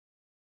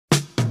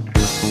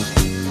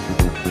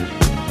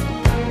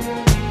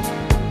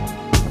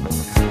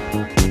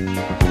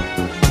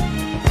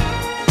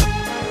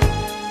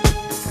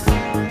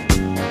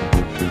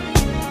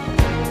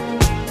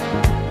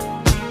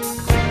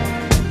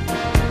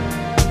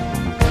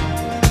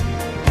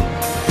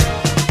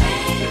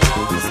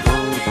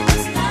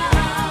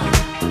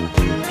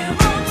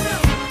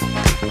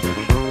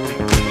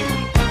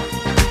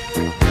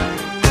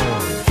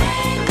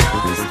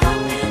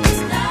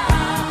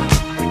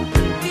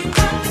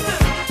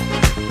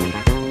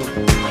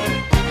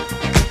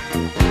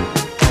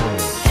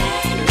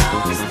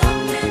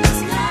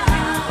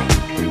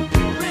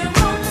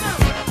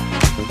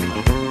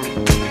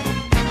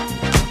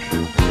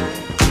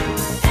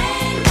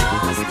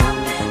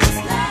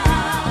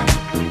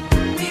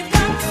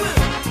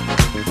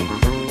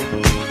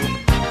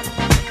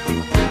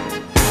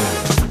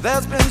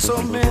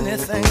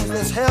many things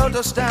that's held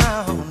us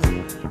down.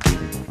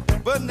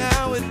 But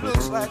now it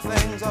looks like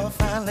things are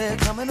finally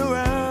coming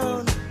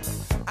around.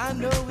 I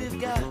know we've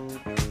got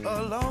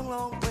a long,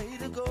 long way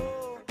to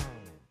go.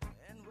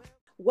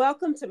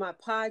 Welcome to my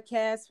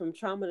podcast, From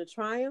Trauma to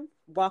Triumph,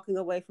 Walking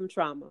Away from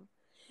Trauma.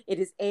 It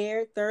is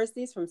aired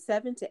Thursdays from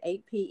 7 to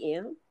 8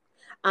 p.m.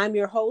 I'm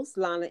your host,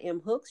 Lana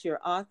M. Hooks,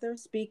 your author,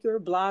 speaker,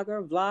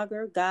 blogger,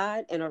 vlogger,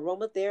 guide, and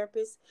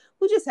aromatherapist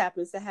who just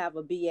happens to have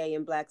a BA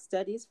in Black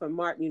Studies from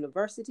Martin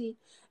University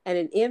and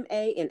an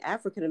MA in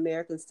African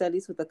American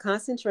Studies with a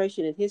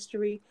concentration in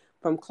history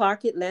from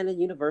Clark Atlanta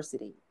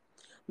University.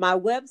 My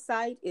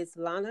website is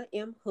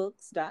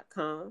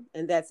lanamhooks.com,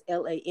 and that's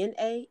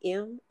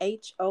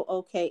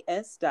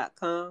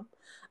LANAMHOOKS.com,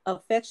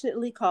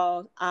 affectionately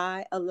called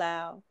I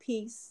Allow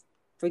Peace,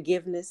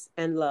 Forgiveness,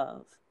 and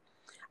Love.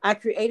 I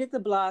created the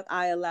blog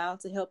I Allow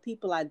to help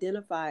people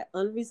identify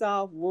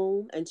unresolved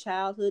womb and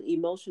childhood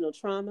emotional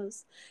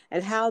traumas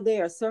and how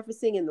they are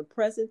surfacing in the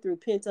present through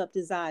pent-up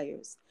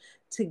desires.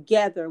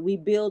 Together, we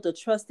build a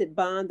trusted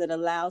bond that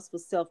allows for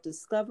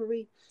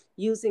self-discovery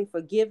using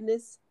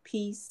forgiveness,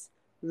 peace,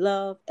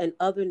 love, and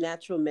other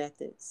natural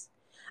methods.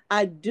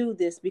 I do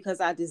this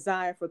because I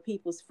desire for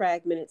people's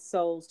fragmented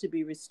souls to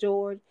be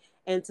restored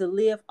and to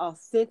live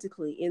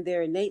authentically in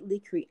their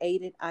innately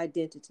created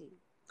identity.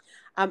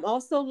 I'm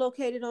also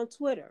located on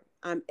Twitter.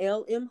 I'm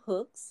LM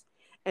Hooks.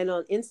 And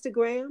on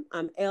Instagram,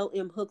 I'm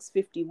LM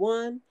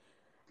Hooks51.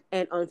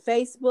 And on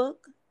Facebook,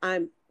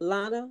 I'm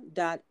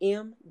lana.m.hooks.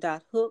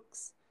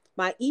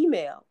 My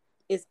email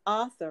is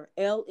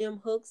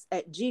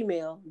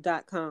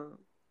authorlmhooks@gmail.com.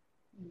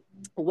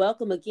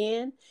 Welcome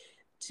again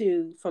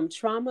to From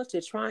Trauma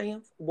to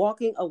Triumph,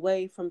 Walking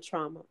Away from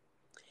Trauma.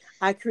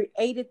 I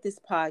created this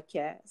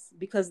podcast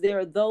because there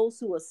are those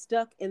who are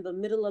stuck in the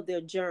middle of their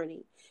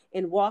journey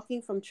in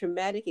walking from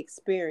traumatic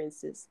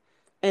experiences.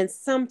 And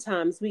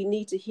sometimes we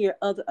need to hear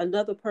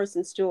another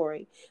person's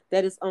story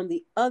that is on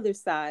the other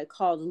side,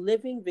 called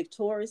living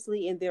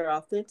victoriously in their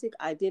authentic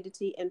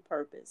identity and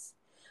purpose.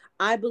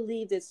 I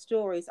believe that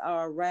stories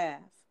are a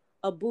raft,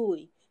 a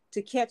buoy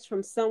to catch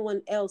from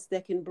someone else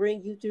that can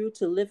bring you through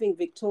to living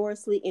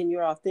victoriously in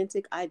your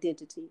authentic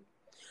identity.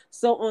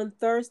 So on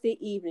Thursday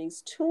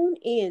evenings, tune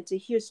in to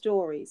hear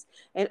stories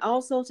and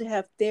also to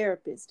have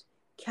therapists,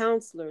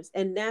 counselors,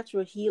 and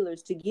natural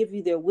healers to give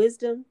you their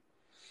wisdom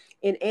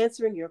in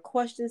answering your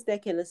questions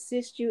that can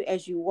assist you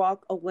as you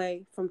walk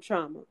away from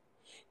trauma.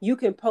 You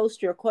can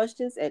post your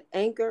questions at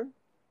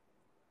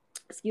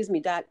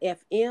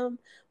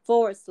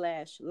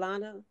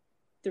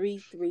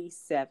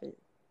anchor.fm/Lana337.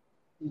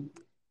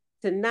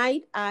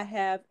 Tonight, I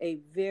have a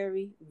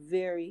very,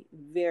 very,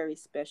 very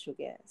special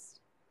guest.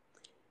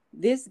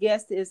 This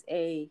guest is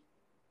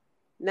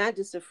not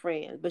just a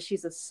friend, but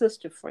she's a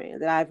sister friend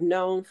that I've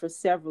known for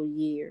several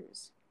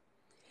years.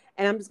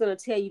 And I'm just going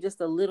to tell you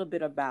just a little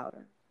bit about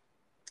her.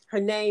 Her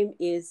name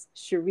is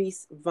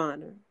Cherise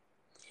Vonner.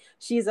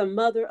 She's a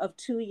mother of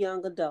two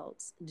young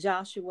adults,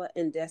 Joshua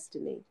and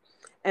Destiny,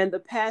 and the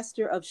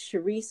pastor of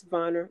Cherise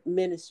Vonner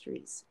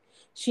Ministries.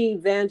 She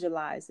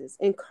evangelizes,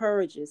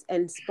 encourages,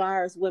 and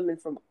inspires women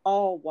from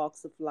all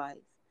walks of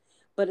life,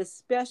 but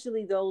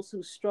especially those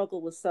who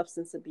struggle with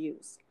substance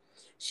abuse.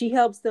 She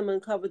helps them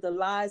uncover the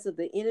lies of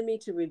the enemy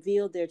to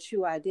reveal their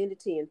true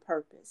identity and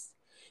purpose.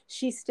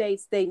 She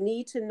states they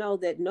need to know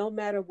that no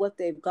matter what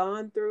they've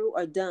gone through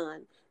or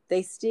done,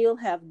 they still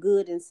have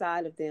good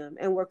inside of them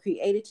and were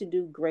created to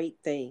do great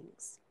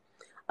things.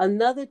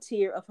 Another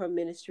tier of her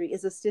ministry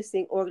is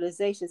assisting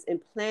organizations in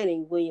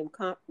planning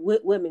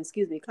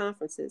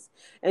conferences,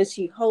 and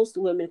she hosts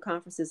women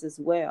conferences as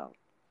well.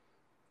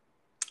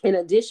 In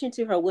addition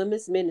to her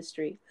women's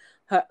ministry,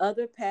 her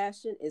other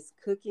passion is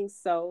cooking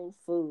soul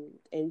food.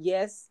 And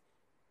yes,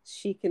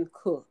 she can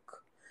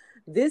cook.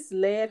 This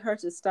led her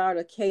to start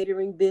a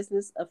catering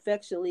business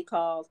affectionately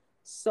called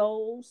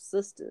Soul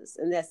Sisters,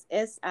 and that's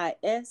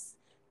Sistahs.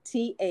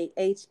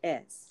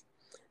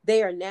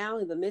 They are now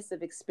in the midst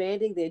of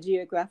expanding their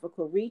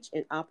geographical reach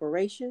and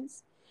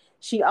operations.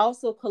 She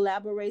also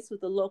collaborates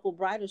with the local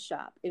bridal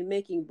shop in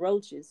making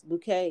brooches,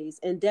 bouquets,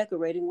 and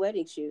decorating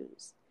wedding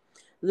shoes.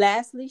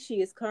 Lastly,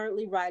 she is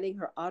currently writing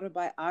her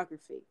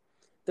autobiography.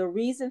 The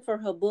reason for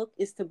her book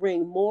is to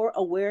bring more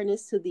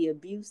awareness to the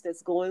abuse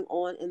that's going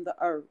on in the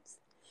earth.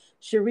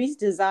 Cherise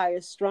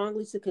desires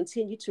strongly to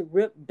continue to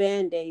rip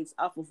Band-Aids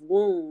off of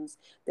wounds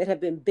that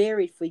have been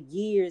buried for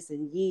years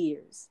and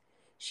years.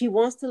 She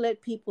wants to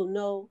let people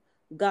know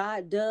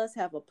God does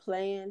have a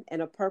plan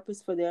and a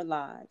purpose for their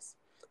lives,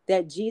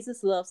 that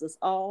Jesus loves us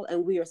all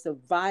and we are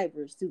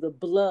survivors through the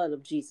blood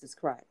of Jesus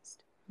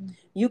Christ.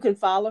 You can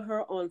follow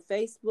her on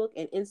Facebook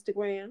and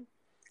Instagram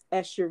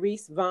as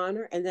Cherise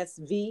Vonner, and that's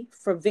V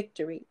for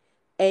Victory,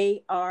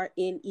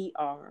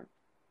 ARNER.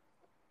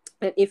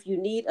 And if you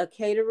need a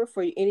caterer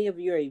for any of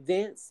your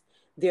events,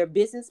 their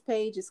business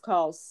page is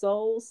called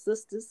Soul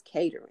Sisters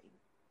Catering.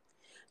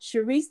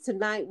 Cherise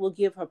tonight will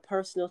give her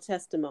personal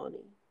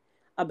testimony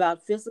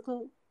about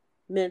physical,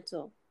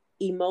 mental,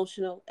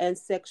 emotional, and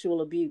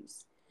sexual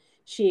abuse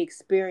she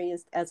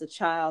experienced as a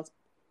child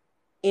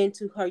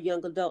into her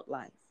young adult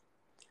life.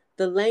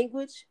 The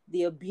language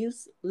the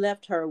abuse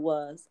left her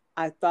was,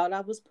 I thought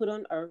I was put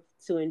on earth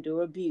to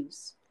endure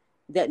abuse,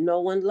 that no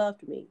one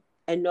loved me,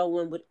 and no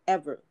one would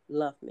ever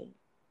love me.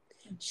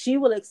 She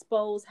will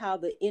expose how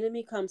the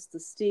enemy comes to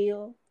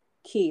steal,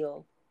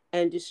 kill,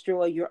 and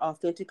destroy your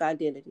authentic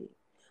identity.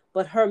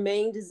 But her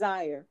main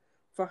desire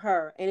for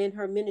her and in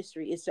her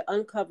ministry is to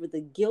uncover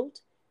the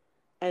guilt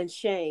and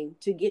shame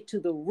to get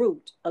to the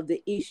root of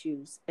the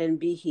issues and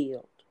be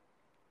healed.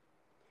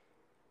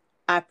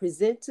 I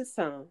present to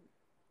some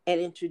and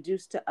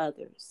introduce to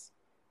others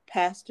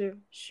Pastor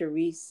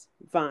Sharice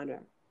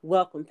Vonner.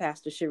 Welcome,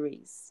 Pastor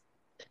Sharice.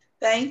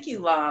 Thank you,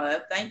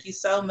 Lana. Thank you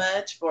so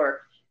much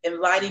for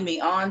inviting me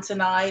on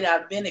tonight.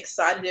 I've been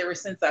excited ever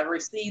since I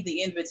received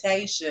the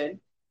invitation,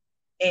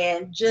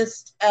 and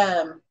just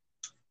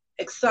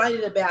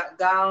excited about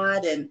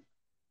God and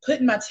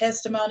putting my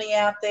testimony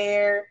out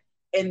there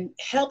and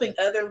helping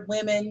other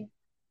women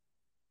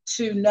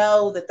to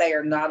know that they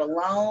are not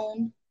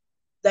alone.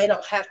 They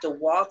don't have to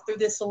walk through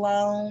this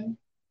alone,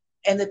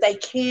 and that they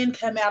can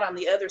come out on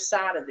the other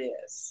side of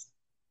this.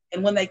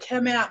 And when they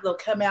come out, they'll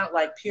come out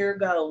like pure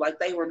gold, like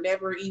they were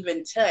never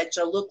even touched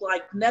or look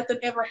like nothing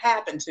ever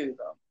happened to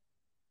them.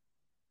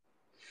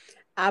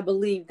 I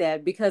believe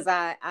that because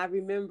I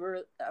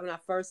remember when I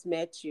first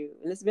met you,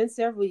 and it's been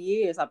several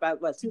years, about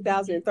what,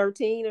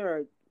 2013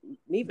 or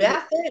even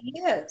Back then,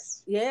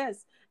 yes.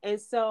 yes. And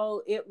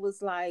so it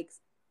was like,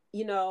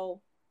 you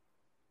know,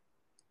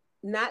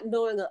 not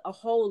knowing a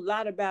whole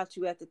lot about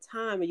you at the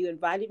time, and you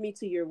invited me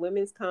to your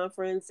women's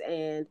conference,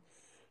 and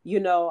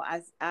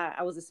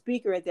I was a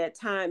speaker at that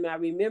time, and I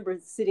remember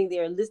sitting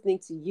there listening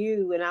to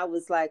you, and I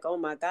was like, oh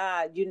my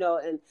God,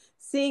 and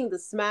seeing the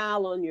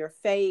smile on your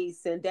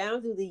face. And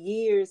down through the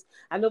years,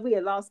 I know we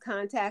had lost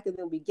contact, and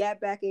then we got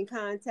back in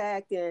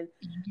contact. And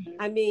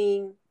I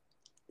mean,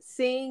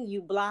 seeing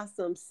you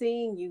blossom,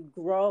 seeing you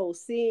grow,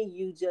 seeing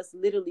you just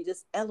literally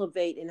just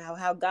elevate, and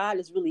how God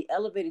has really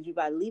elevated you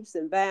by leaps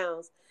and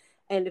bounds.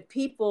 And the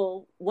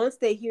people, once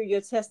they hear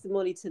your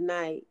testimony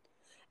tonight,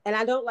 and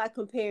I don't like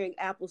comparing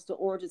apples to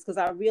oranges, because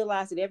I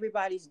realize that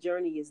everybody's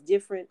journey is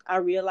different. I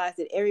realize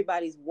that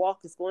everybody's walk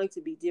is going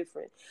to be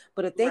different.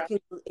 But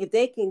if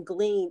they can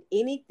glean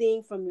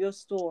anything from your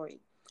story,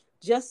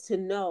 just to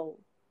know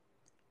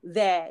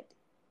that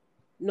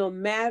no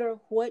matter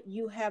what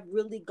you have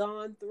really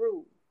gone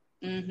through,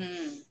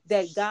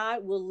 that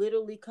God will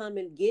literally come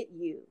and get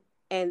you,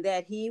 and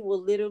that he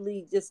will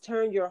literally just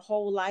turn your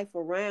whole life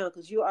around,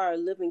 because you are a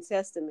living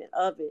testament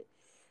of it.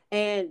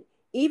 And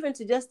even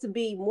to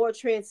be more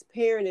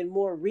transparent and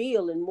more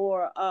real and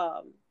more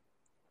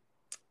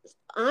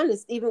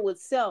honest, even with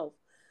self,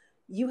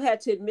 you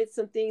had to admit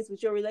some things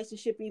with your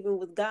relationship, even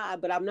with God.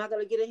 But I'm not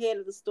going to get ahead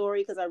of the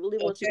story, because I really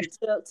want you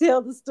to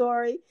tell the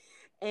story.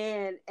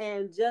 And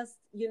just,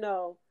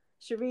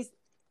 Sharice,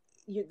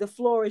 the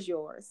floor is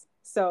yours.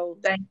 So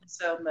thank you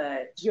so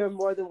much. You're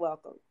more than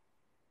welcome.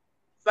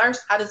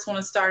 First, I just want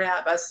to start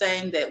out by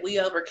saying that we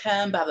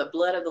overcome by the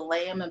blood of the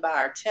Lamb and by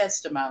our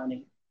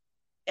testimony.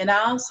 And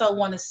I also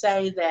want to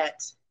say that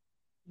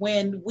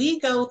when we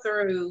go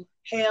through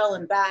hell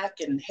and back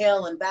and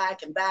hell and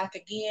back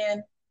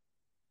again,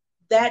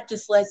 that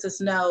just lets us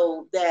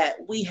know that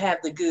we have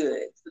the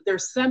goods.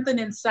 There's something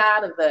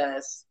inside of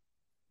us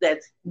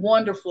that's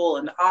wonderful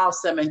and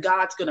awesome, and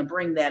God's going to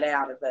bring that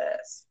out of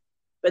us.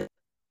 But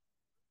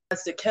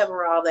us to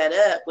cover all that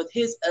up with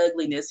his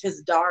ugliness,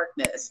 his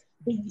darkness,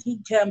 he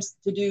comes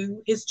to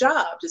do his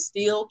job, to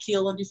steal,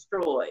 kill, and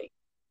destroy.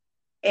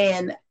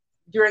 And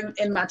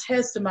in my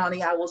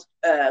testimony, I will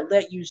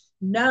let you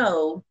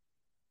know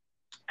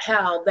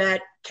how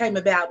that came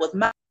about with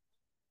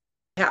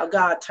how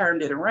God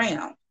turned it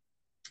around.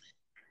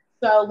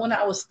 So when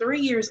I was 3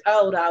 years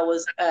old, I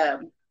was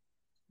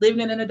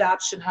living in an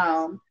adoption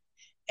home,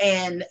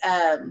 and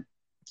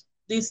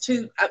these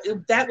two,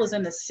 that was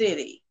in the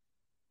city.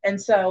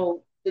 And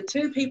so the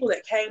two people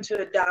that came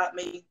to adopt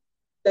me,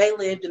 they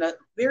lived in a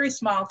very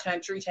small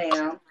country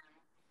town,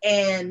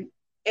 and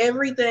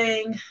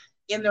everything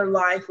in their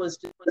life was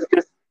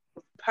just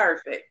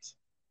perfect.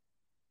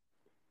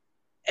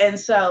 And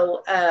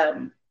so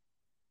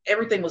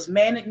everything was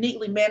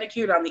neatly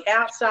manicured on the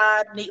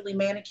outside, neatly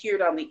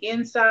manicured on the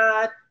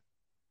inside.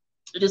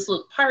 It just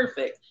looked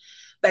perfect.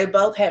 They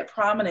both had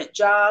prominent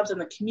jobs in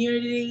the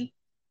community.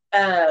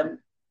 The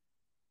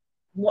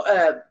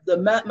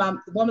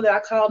woman that I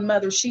called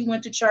mother, she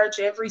went to church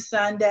every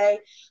Sunday.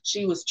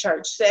 She was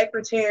church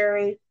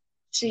secretary.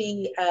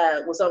 She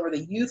was over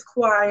the youth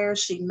choir.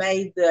 She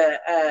made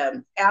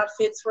the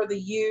outfits for the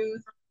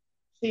youth.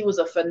 She was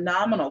a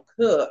phenomenal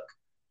cook.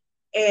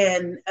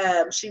 And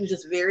she was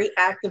just very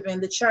active in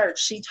the church.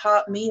 She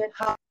taught me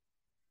at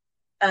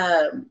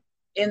home.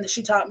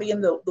 She taught me in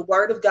the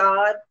Word of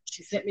God.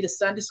 She sent me to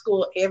Sunday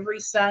school every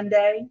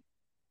Sunday.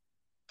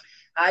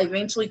 I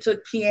eventually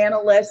took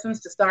piano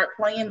lessons to start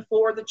playing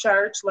for the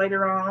church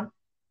later on,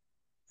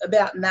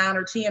 about 9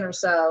 or 10 or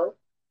so.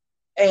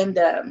 And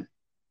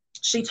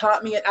she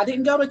taught me, I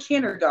didn't go to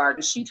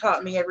kindergarten. She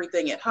taught me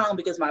everything at home,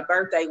 because my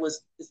birthday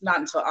is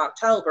not until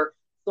October.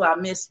 So I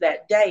missed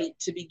that date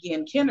to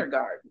begin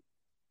kindergarten.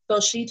 So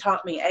she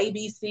taught me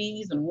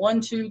ABCs and 1,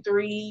 2,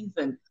 3s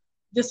and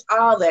just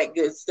all that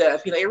good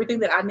stuff. Everything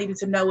that I needed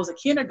to know was a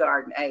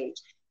kindergarten age.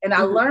 And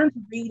I learned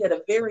to read at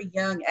a very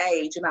young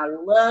age. And I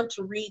love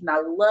to read and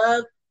I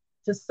love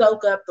to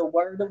soak up the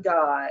word of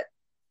God.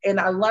 And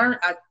I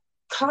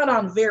caught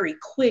on very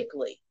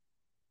quickly.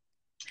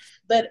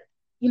 But,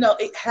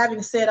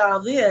 having said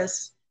all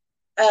this,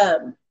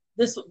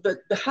 but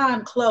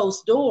behind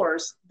closed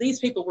doors, these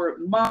people were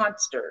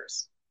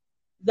monsters.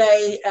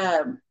 They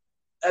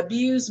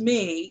abused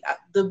me.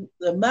 The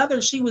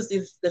mother, she was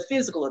the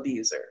physical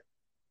abuser.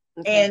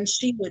 Okay. And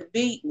she would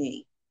beat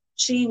me.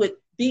 She would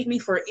beat me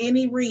for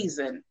any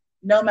reason,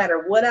 no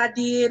matter what I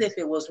did, if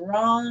it was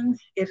wrong,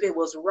 if it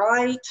was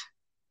right,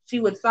 she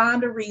would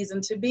find a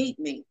reason to beat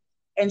me.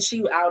 And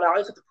I would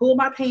always have to pull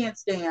my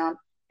pants down,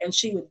 and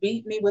she would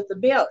beat me with the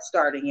belt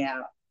starting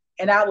out.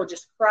 And I would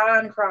just cry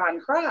and cry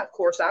and cry. Of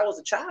course, I was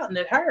a child and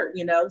it hurt,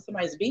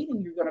 somebody's beating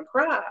you, you're going to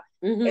cry.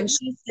 Mm-hmm. And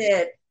she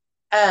said,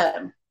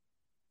 I'm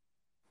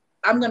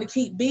going to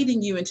keep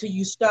beating you until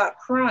you stop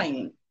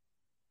crying.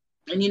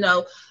 And,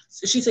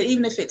 she said,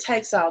 even if it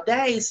takes all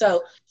day.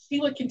 So she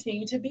would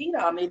continue to beat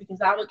on me because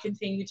I would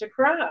continue to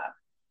cry.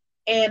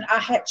 And I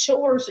had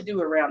chores to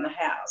do around the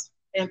house.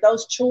 And if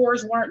those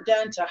chores weren't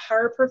done to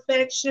her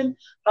perfection,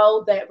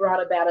 that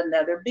brought about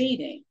another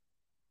beating.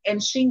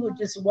 And she would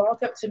just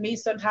walk up to me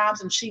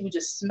sometimes and she would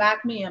just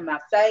smack me in my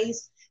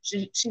face.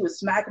 She would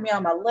smack me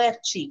on my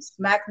left cheek,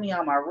 smack me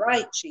on my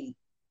right cheek,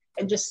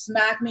 and just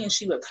smack me. And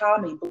she would call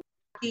me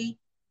Blackie,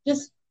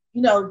 just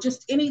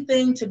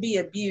anything to be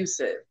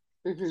abusive.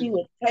 Mm-hmm. She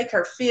would take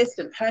her fist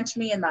and punch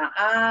me in my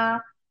eye.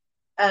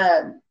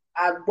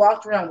 I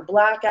walked around with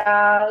black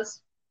eyes.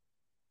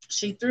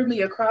 She threw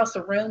me across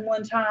the room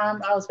one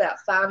time. I was about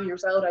 5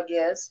 years old, I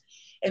guess.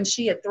 And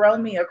she had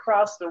thrown me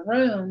across the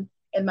room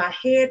and my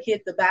head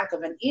hit the back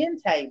of an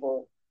end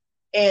table.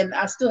 And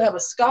I still have a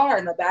scar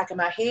in the back of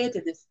my head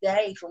to this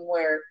day from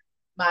where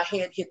my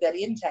head hit that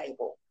end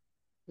table.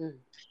 Mm.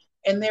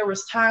 And there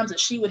was times that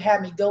she would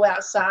have me go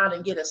outside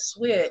and get a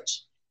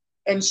switch.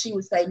 And she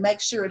would say, make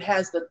sure it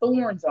has the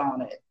thorns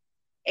on it.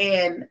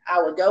 And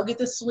I would go get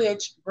the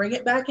switch, bring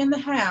it back in the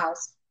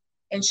house.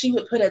 And she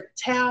would put a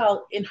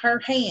towel in her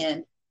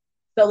hand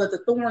so that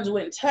the thorns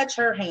wouldn't touch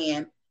her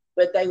hand,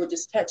 but they would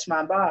just touch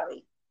my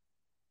body.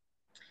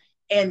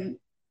 And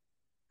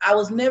I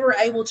was never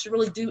able to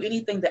really do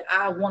anything that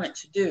I wanted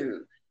to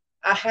do.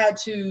 I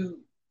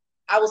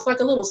was like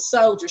a little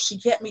soldier. She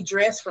kept me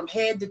dressed from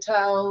head to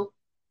toe,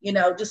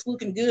 just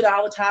looking good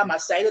all the time. I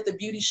stayed at the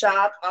beauty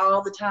shop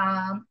all the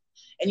time.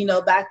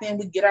 And, back then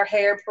we'd get our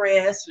hair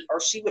pressed, or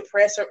she would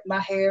press my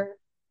hair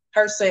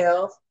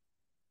herself.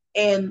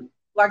 And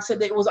like I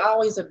said, it was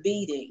always a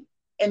beating.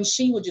 And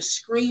she would just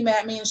scream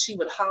at me and she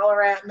would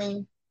holler at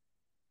me.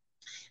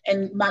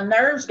 And my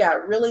nerves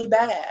got really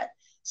bad.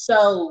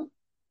 So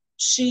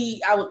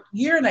I would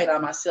urinate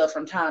on myself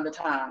from time to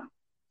time.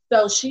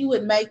 So she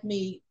would make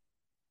me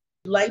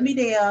lay me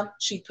down.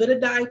 She'd put a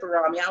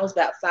diaper on me. I was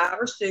about 5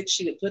 or 6.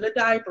 She would put a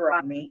diaper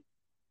on me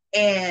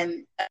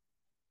and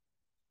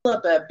fill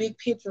up a big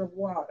pitcher of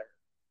water.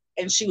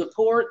 And she would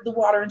pour the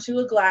water into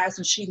a glass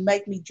and she'd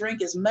make me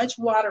drink as much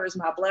water as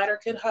my bladder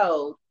could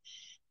hold.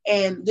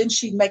 And then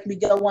she'd make me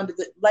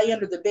lay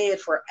under the bed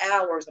for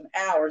hours and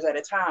hours at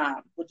a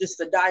time with just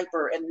the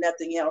diaper and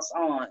nothing else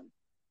on.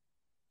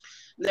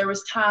 There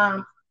was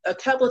a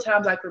couple of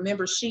times I can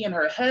remember she and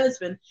her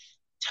husband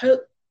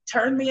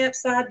turned me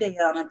upside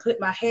down and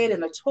put my head in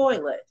the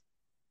toilet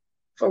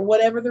for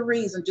whatever the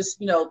reason, just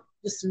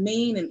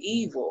mean and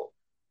evil.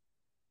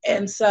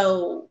 And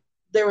so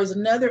there was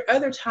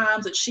other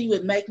times that she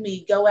would make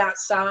me go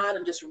outside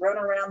and just run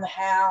around the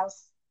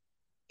house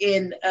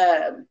in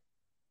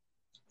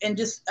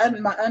just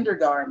under my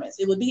undergarments.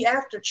 It would be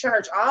after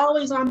church,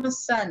 always on a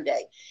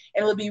Sunday,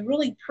 and it would be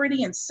really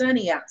pretty and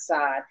sunny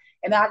outside.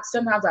 And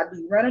sometimes I'd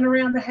be running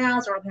around the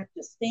house, or I'd have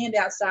to stand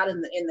outside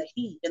in the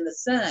heat, in the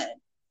sun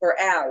for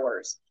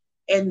hours.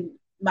 And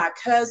my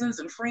cousins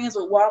and friends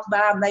would walk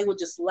by and they would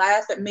just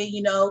laugh at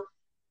me,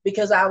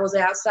 because I was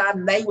outside,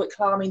 and they would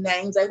call me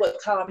names. They would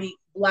call me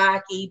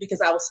Blackie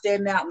because I was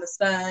standing out in the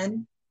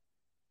sun.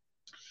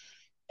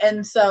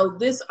 And so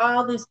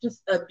all this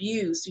just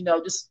abuse,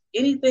 just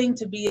anything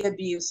to be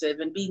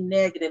abusive and be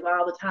negative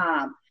all the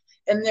time.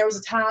 And there was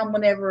a time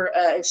whenever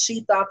if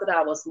she thought that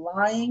I was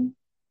lying,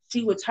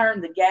 she would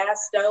turn the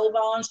gas stove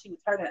on. She would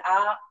turn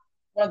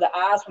one of the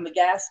eyes from the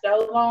gas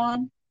stove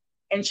on,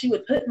 and she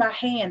would put my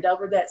hand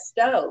over that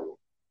stove.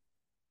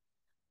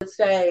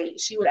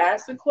 She would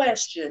ask a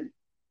question,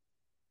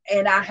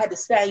 and I had to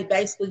say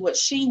basically what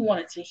she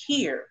wanted to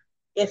hear.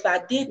 If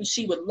I didn't,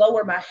 she would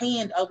lower my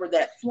hand over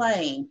that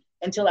flame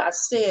until I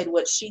said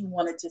what she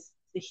wanted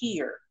to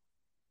hear.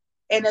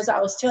 And as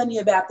I was telling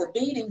you about the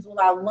beatings,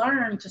 I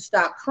learned to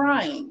stop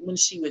crying when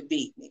she would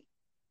beat me,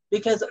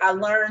 because I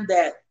learned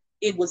that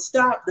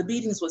the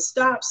beatings would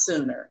stop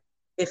sooner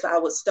if I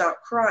would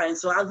stop crying.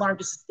 So I learned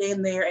to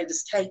stand there and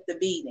just take the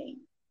beating.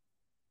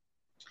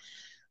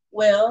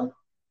 Well,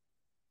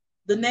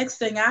 the next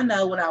thing I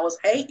know, when I was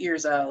 8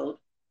 years old,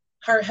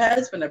 her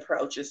husband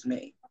approaches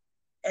me.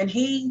 and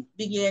he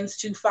begins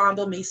to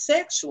fondle me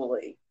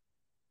sexually.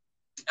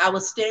 I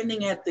was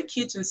standing at the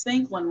kitchen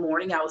sink one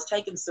morning. I was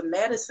taking some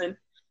medicine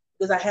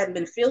because I hadn't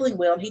been feeling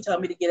well, and he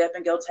told me to get up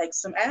and go take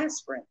some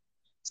aspirin.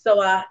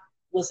 So I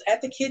was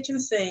at the kitchen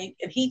sink,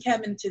 and he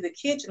came into the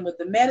kitchen with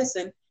the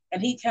medicine,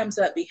 and he comes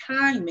up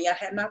behind me. I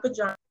had my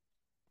pajamas,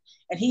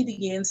 and he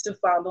begins to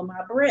fondle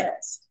my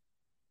breast.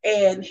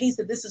 And he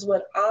said, this is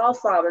what all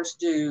fathers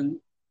do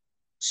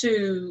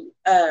to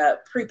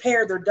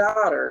prepare their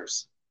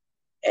daughters.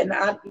 And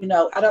I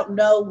don't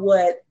know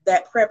what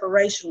that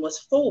preparation was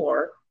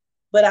for,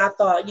 but I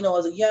thought,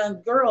 as a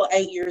young girl,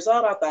 8 years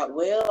old, I thought,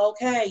 well,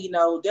 okay,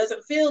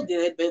 doesn't feel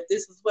good, but if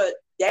this is what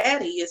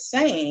daddy is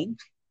saying,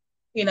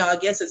 I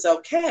guess it's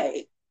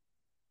okay.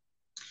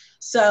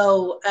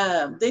 So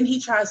then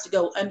he tries to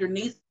go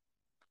underneath,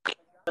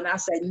 and I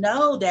say,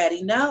 no,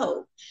 daddy,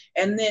 no.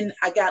 And then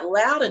I got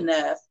loud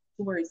enough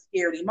to where he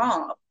scared him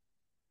off.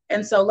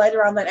 And so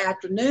later on that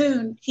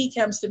afternoon, he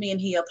comes to me and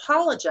he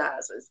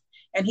apologizes.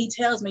 And he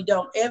tells me,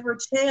 don't ever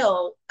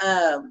tell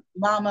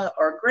mama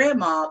or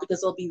grandma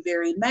because they'll be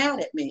very mad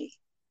at me.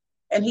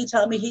 And he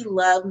told me he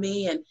loved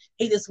me and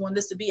he just wanted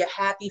us to be a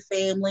happy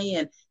family.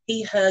 And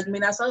he hugged me.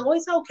 And I said, oh,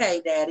 it's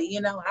okay, daddy.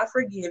 I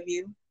forgive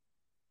you.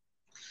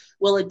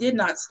 Well, it did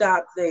not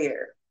stop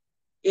there.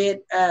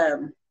 It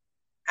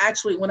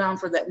actually went on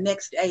for that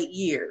next 8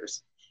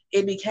 years.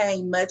 It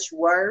became much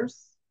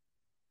worse.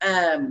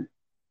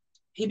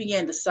 He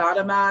began to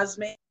sodomize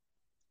me.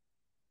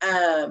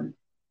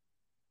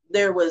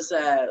 There was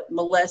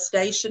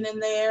molestation in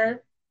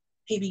there.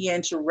 He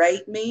began to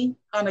rape me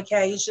on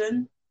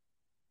occasion.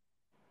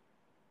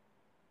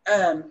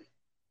 Help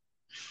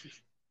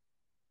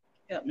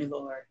me,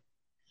 Lord.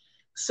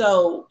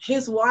 So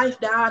his wife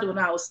died when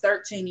I was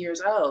 13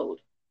 years old,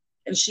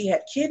 and she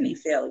had kidney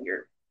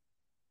failure.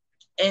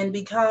 And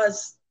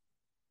because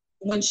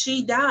when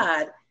she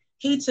died,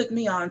 he took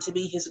me on to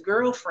be his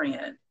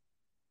girlfriend.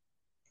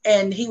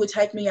 And he would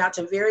take me out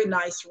to very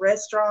nice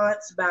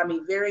restaurants, buy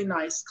me very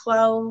nice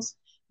clothes,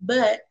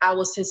 but I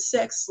was his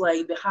sex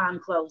slave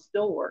behind closed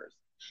doors.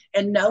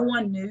 And no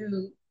one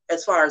knew,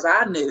 as far as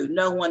I knew,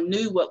 no one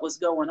knew what was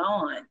going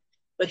on.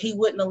 But he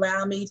wouldn't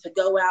allow me to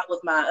go out with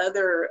my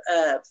other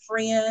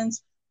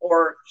friends,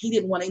 or he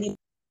didn't want any of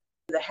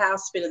the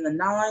house spending the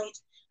night.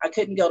 I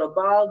couldn't go to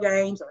ball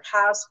games or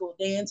high school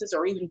dances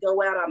or even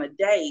go out on a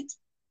date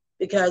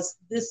because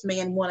this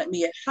man wanted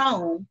me at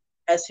home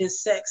as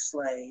his sex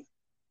slave.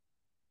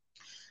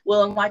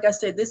 Well, and like I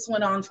said, this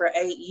went on for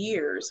 8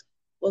 years.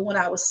 Well, when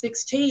I was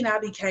 16, I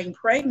became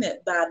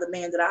pregnant by the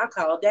man that I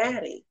call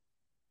daddy.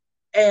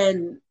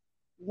 And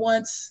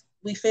once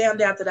we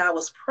found out that I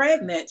was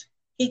pregnant,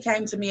 he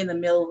came to me in the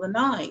middle of the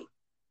night.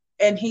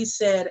 And he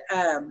said,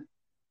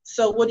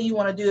 so what do you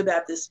want to do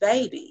about this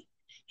baby?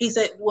 He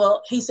said,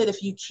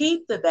 if you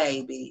keep the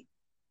baby,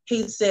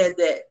 he said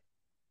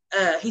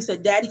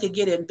daddy could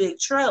get in big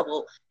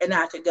trouble and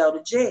I could go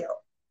to jail.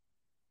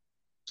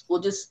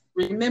 Well, just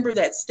remember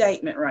that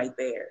statement right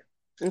there.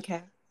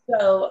 Okay.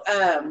 So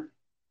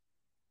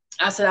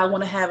I said, I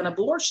want to have an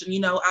abortion.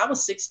 I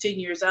was 16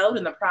 years old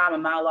in the prime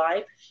of my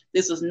life.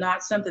 This was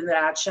not something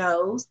that I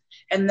chose.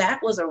 And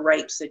that was a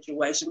rape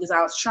situation because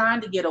I was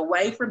trying to get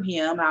away from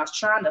him. I was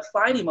trying to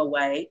fight him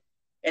away.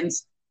 And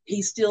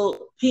he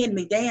still pinned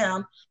me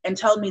down and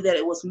told me that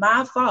it was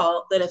my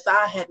fault, that if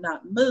I had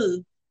not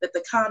moved, that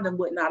the condom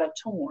would not have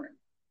torn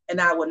and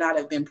I would not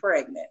have been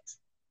pregnant.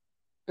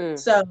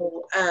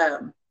 So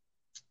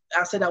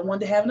I said I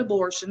wanted to have an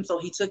abortion. So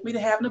he took me to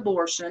have an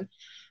abortion.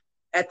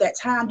 At that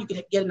time, you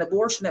could get an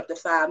abortion up to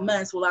 5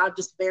 months. Well, I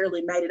just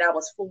barely made it. I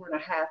was 4.5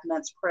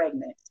 months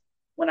pregnant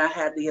when I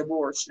had the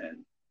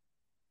abortion.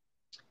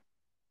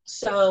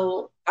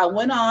 So I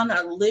went on,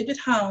 I lived at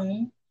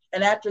home.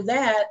 And after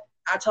that,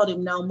 I told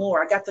him no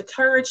more. I got the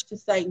courage to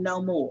say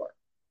no more.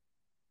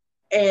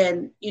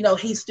 And,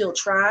 he still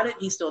tried it.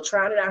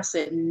 I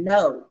said,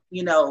 no,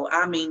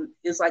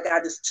 it's like I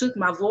just took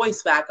my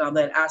voice back on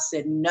that. I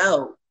said,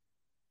 no.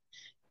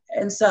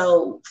 And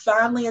so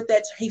finally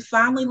he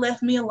finally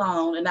left me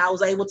alone and I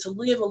was able to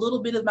live a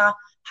little bit of my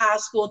high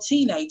school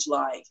teenage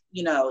life,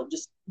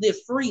 just live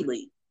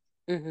freely.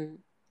 Mm-hmm.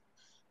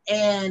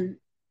 And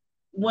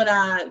when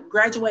I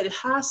graduated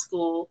high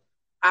school,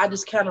 I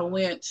just kind of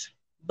went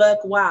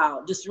buck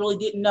wild, just really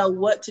didn't know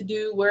what to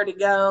do, where to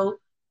go.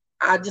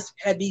 I just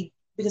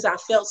because I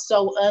felt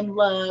so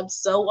unloved,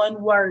 so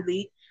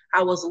unworthy.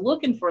 I was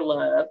looking for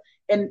love.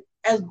 And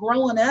as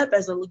growing up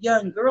as a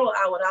young girl,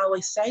 I would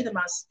always say to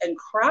myself and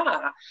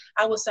cry.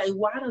 I would say,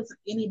 why doesn't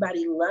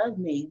anybody love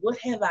me? What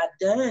have I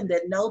done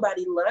that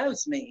nobody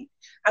loves me?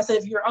 I said,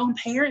 if your own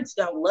parents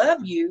don't love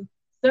you,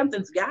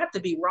 something's got to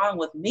be wrong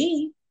with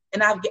me.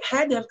 And I've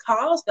had to have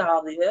caused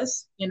all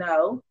this, And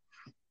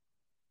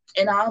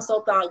I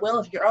also thought, well,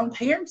 if your own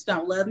parents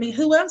don't love me,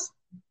 who else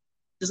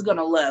is going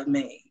to love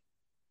me?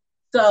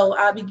 So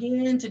I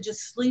began to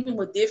just sleeping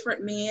with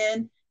different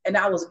men, and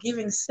I was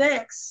giving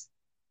sex,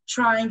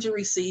 trying to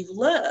receive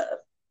love,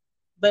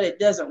 but it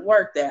doesn't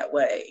work that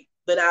way.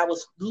 But I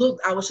was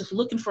just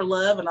looking for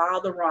love in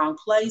all the wrong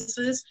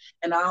places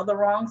and all the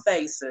wrong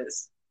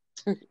faces.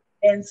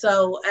 And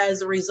so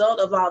as a result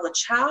of all the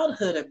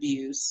childhood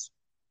abuse,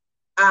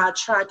 I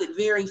attracted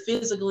very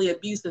physically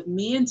abusive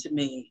men to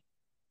me.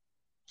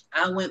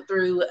 I went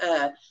through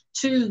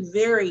two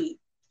very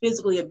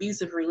physically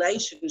abusive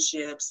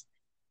relationships.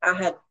 I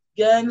had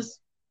guns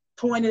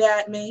pointed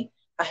at me.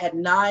 I had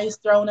knives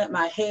thrown at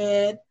my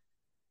head.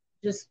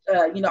 Just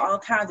all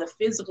kinds of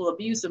physical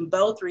abuse in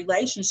both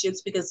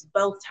relationships, because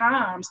both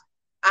times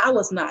I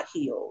was not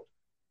healed.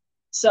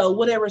 So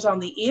whatever's on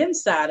the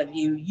inside of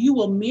you, you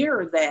will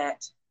mirror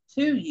that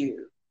to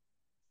you.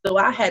 So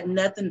I had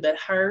nothing but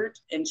hurt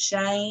and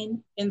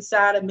shame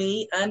inside of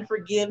me,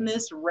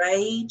 unforgiveness,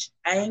 rage,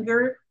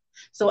 anger.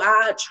 So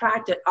I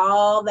attracted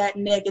all that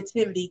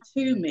negativity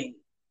to me.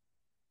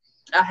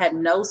 I had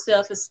no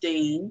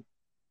self-esteem,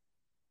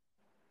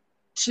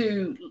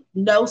 to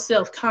no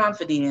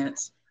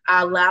self-confidence.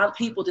 I allowed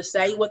people to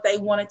say what they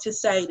wanted to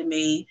say to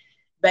me,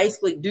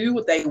 basically do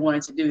what they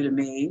wanted to do to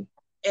me.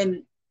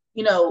 And,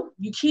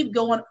 you keep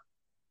going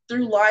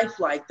through life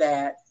like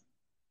that.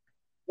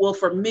 Well,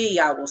 for me,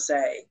 I will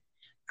say,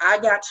 I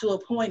got to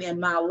a point in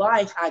my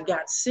life, I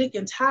got sick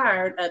and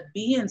tired of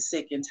being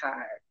sick and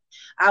tired.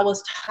 I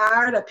was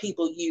tired of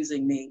people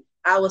using me.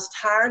 I was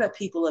tired of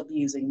people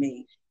abusing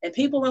me. And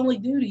people only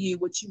do to you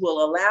what you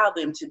will allow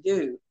them to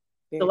do.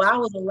 So I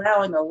was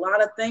allowing a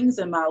lot of things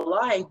in my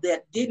life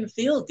that didn't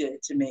feel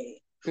good to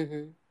me.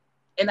 Mm-hmm.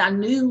 And I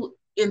knew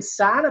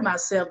inside of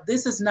myself,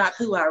 this is not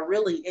who I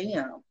really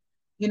am.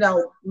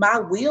 My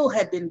will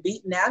had been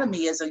beaten out of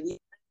me as a youth,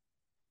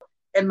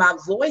 and my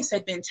voice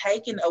had been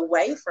taken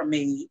away from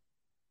me,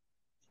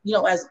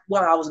 as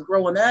while I was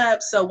growing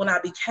up. So when I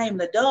became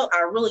an adult,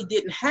 I really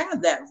didn't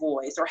have that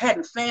voice, or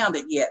hadn't found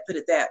it yet, put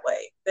it that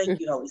way. Thank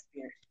you, Holy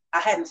Spirit.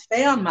 I hadn't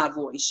found my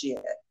voice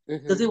yet,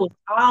 because it was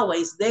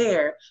always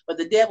there, but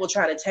the devil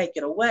tried to take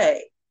it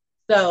away.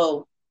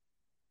 So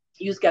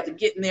you just got to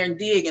get in there and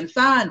dig and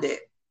find it.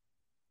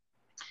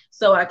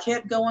 So I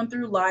kept going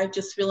through life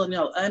just feeling,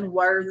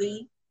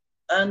 unworthy,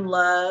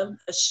 unloved,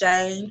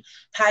 ashamed,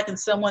 packing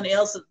someone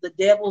else's, the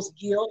devil's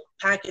guilt,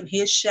 packing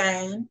his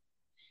shame.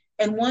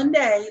 And one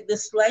day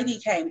this lady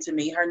came to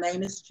me. Her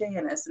name is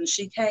Janice. And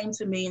she came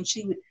to me,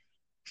 and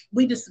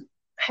we just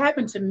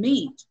happened to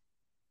meet.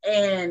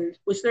 And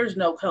which there's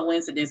no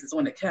coincidences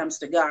when it comes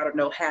to God, or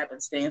no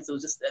happenstance. It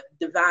was just a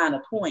divine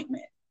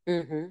appointment.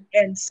 Mm-hmm.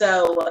 And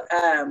so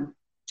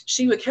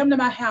she would come to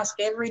my house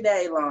every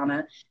day,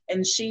 Lana,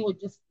 and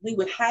we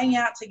would hang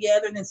out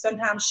together. And then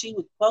sometimes she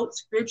would quote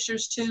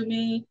scriptures to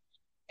me,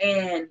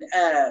 and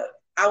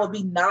I would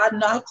be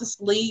nodding off to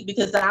sleep,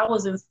 because I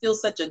was in still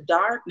such a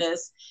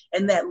darkness,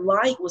 and that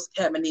light was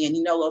coming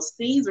in. Those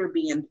seeds were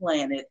being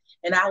planted.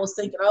 And I was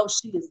thinking, oh,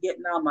 she is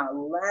getting on my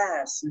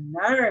last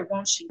nerve.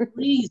 Won't she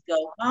please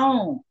go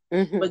home?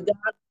 Mm-hmm. But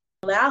God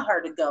allowed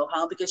her to go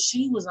home, because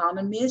she was on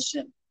a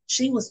mission.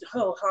 She was,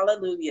 oh,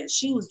 hallelujah.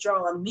 She was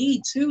drawing me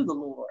to the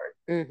Lord.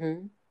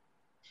 Mm-hmm.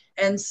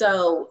 And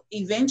so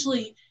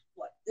eventually,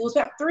 it was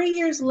about 3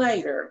 years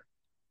later,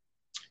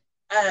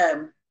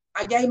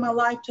 I gave my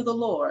life to the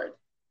Lord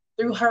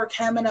through her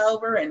coming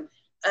over and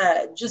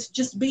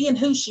just being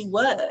who she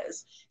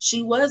was.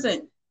 She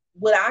wasn't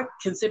what I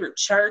considered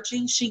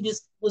churchy. She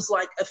just was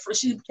like,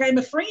 she became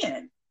a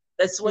friend.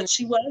 That's what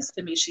she was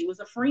to me. She was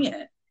a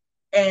friend.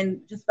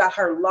 And just by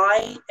her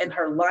light and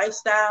her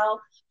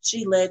lifestyle,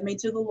 she led me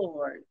to the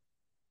Lord,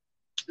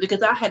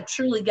 because I had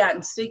truly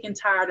gotten sick and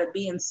tired of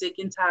being sick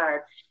and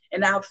tired.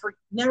 And I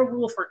never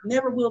will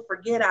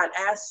forget.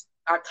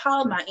 I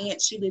called my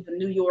aunt. She lived in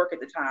New York at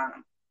the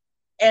time.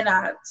 And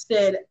I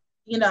said,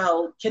 can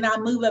I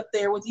move up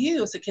there with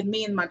you? I said, can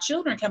me and my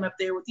children come up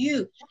there with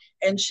you?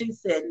 And she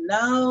said,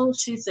 no.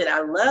 She said,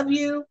 I love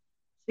you.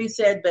 She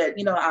said, but,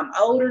 I'm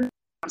older.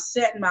 I'm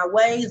set in my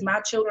ways.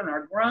 My children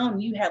are grown.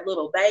 You have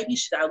little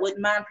babies. I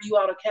wouldn't mind for you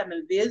all to come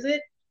and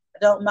visit. I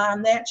don't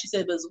mind that. She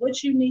said, but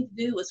what you need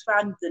to do is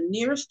find the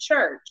nearest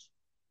church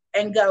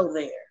and go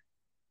there.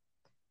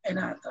 And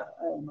I thought,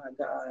 oh my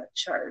God,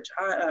 church.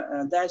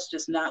 That's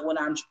just not what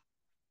I'm,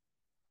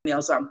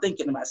 so I'm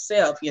thinking to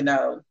myself,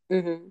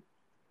 Mm-hmm.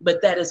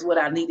 but that is what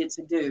I needed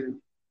to do.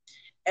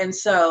 And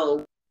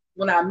so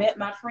when I met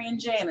my friend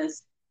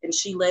Janice, and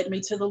she led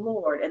me to the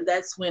Lord, and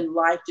that's when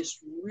life just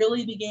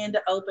really began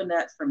to open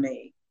up for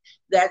me.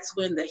 That's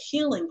when the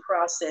healing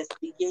process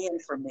began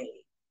for me.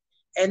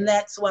 And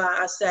that's why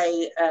I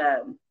say,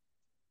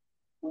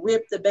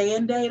 rip the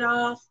Band-Aid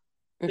off,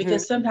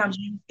 because sometimes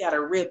you got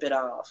to rip it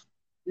off.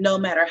 No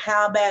matter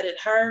how bad it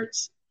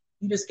hurts,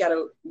 you just got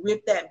to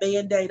rip that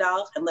Band-Aid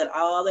off and let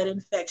all that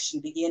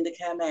infection begin to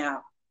come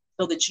out,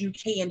 so that you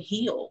can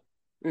heal.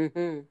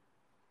 Mm-hmm.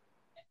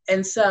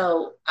 And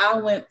so I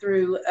went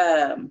through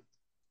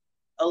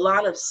a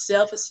lot of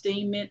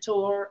self-esteem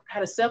mentor,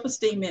 had a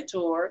self-esteem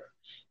mentor,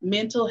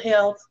 mental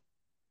health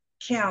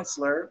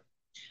counselor.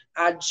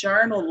 I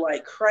journaled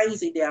like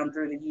crazy down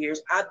through the years.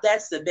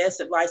 That's the best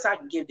advice I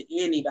can give to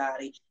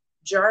anybody.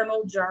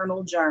 Journal,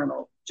 journal,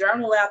 journal.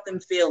 Journal out them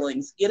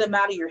feelings. Get them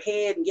out of your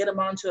head and get them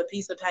onto a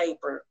piece of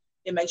paper.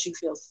 It makes you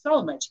feel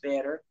so much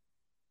better.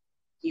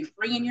 You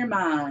free in your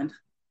mind.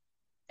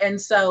 And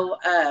so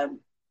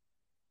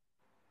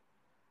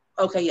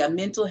okay, a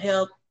mental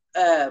health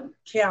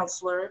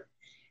counselor.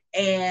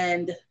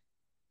 And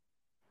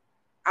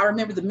I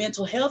remember the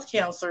mental health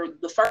counselor,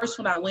 the first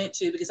one I went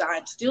to, because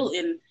I'm still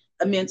in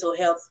a mental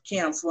health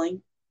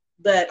counseling,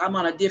 but I'm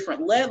on a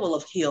different level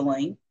of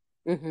healing,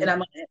 Mm-hmm. and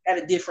I'm at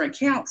a different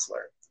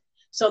counselor.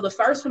 So the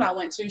first one I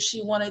went to,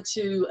 she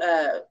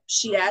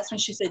asked me,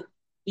 she said,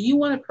 do you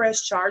want to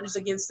press charges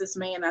against this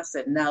man? I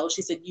said, no.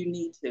 She said, you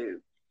need to.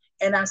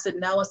 And I said,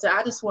 no. I said,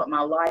 I just want my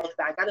life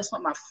back. I just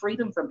want my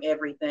freedom from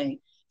everything.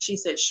 She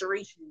said,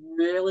 Sharice, you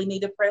really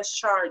need to press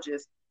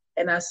charges.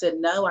 And I said,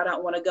 no, I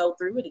don't want to go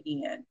through it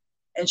again.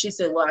 And she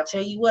said, well, I'll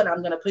tell you what,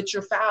 I'm going to put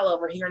your file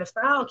over here in a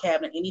file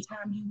cabinet.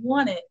 Anytime you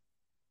want it,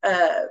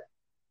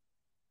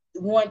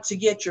 want to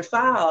get your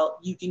file,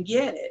 you can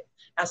get it.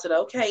 I said,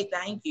 okay,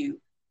 thank you.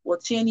 Well,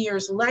 10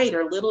 years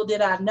later, little did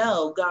I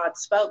know, God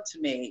spoke to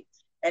me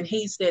and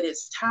he said,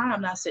 it's time.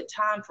 And I said,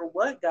 time for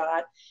what,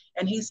 God?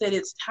 And he said,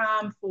 it's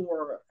time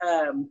for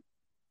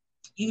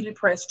you to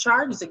press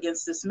charges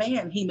against this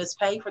man. He must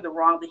pay for the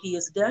wrong that he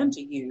has done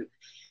to you.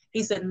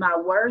 He said, my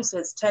word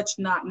says, touch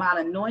not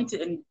mine anointed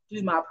and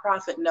do my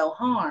prophet no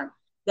harm.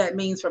 That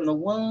means from the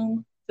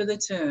womb to the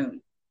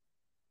tomb.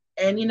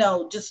 And,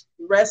 just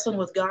wrestling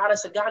with God, I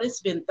said, God, it's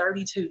been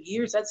 32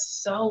 years.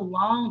 That's so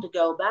long to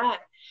go back.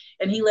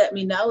 And he let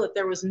me know that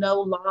there was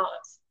no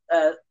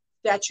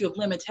statute of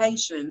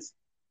limitations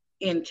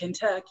in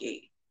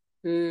Kentucky.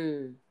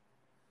 Mm.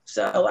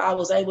 So I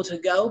was able to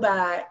go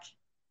back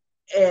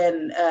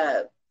and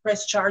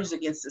press charges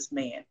against this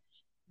man.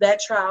 That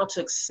trial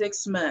took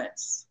 6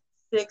 months.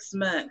 6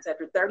 months.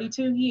 After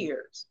 32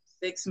 years,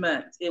 6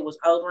 months, it was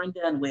over and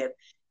done with.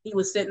 He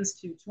was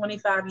sentenced to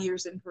 25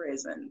 years in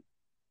prison.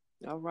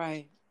 All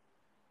right.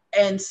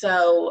 And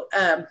so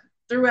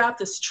throughout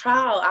this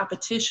trial, I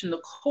petitioned the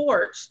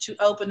courts to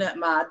open up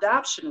my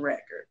adoption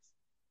records.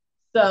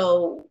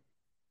 So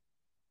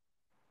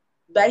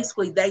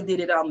basically, they did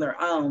it on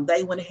their own.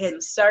 They went ahead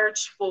and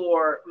searched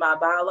for my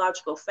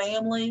biological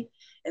family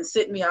and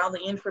sent me all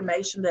the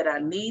information that I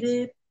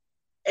needed.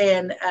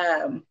 And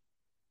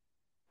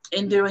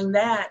in doing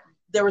that,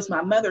 there was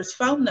my mother's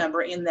phone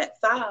number in that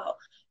file.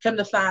 Come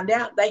to find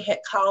out, they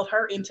had called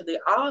her into the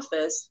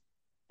office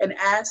and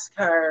asked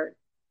her,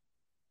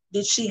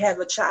 did she have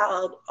a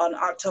child on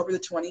October the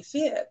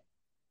 25th?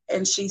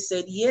 And she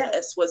said,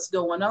 yes, what's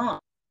going on?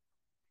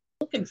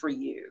 Looking for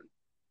you.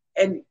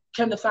 And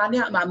come to find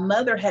out, my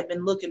mother had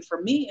been looking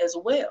for me as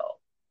well.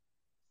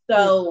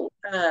 So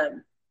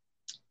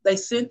they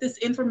sent this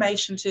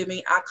information to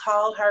me. I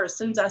called her as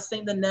soon as I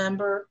seen the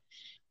number.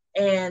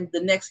 And the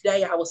next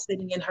day I was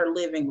sitting in her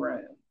living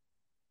room.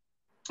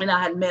 And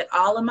I had met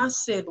all of my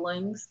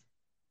siblings.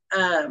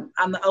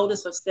 I'm the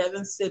oldest of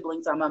 7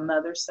 siblings on my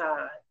mother's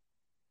side.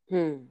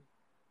 Yes.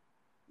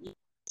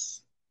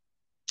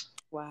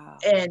 Wow.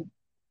 And,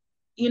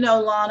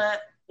 Lana,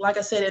 like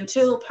I said,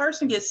 until a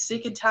person gets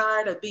sick and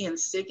tired of being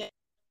sick,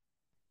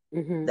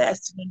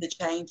 that's when the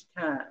change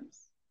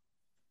comes.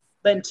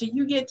 But until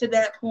you get to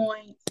that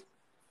point,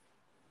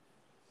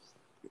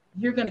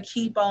 you're going to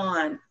keep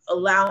on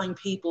allowing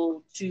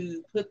people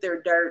to put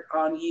their dirt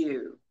on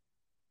you.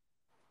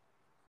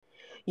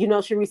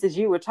 Sharice, as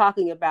you were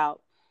talking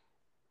about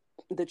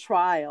the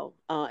trial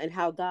and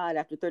how God,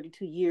 after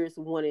 32 years,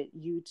 wanted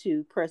you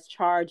to press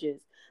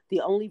charges,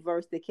 the only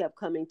verse that kept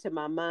coming to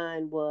my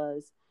mind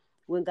was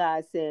when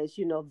God says,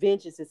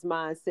 vengeance is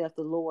mine, saith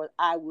the Lord,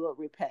 I will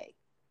repay.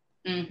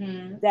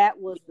 Mm-hmm.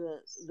 That was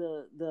the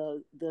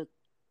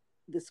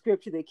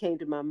scripture that came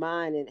to my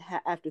mind. And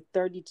after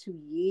 32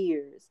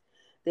 years,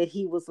 that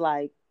he was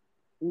like,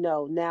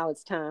 no, now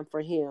it's time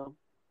for him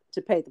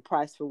to pay the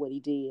price for what he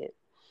did.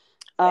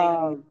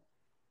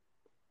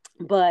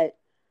 But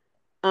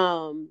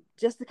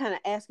just to kind of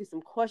ask you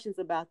some questions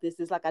about this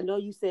is like, I know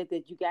you said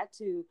that you got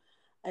to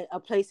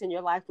a place in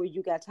your life where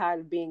you got tired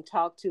of being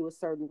talked to a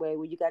certain way,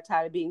 where you got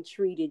tired of being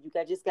treated. You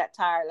just got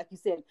tired, like you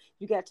said,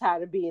 you got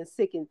tired of being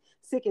sick and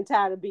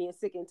tired of being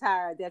sick and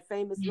tired. That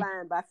famous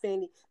line by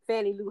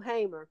Fannie Lou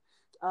Hamer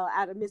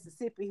out of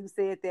Mississippi, who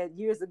said that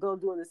years ago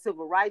during the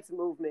civil rights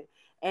movement,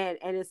 and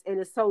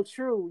it's so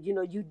true.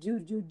 You do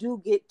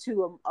get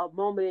to a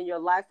moment in your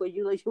life where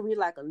you're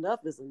like,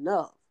 enough is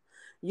enough.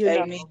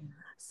 Amen.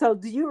 So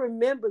do you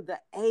remember the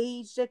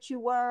age that you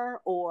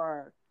were,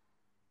 or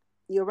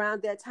you're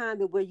around that time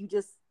that where you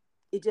just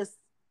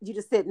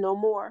said no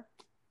more?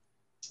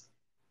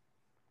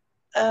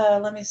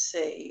 Let me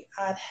see.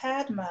 I'd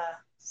had my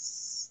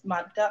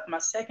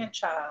second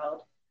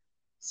child,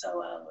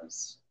 so I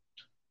was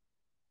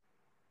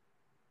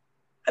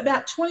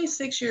about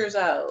 26 years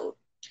old,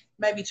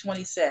 maybe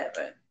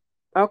 27.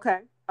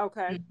 Okay.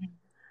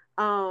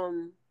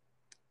 Mm-hmm.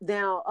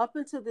 Now up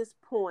until this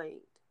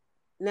point,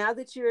 now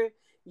that you've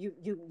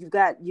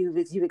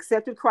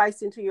accepted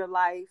Christ into your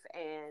life,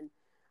 and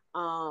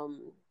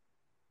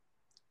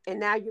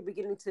now you're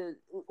beginning to,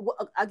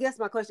 I guess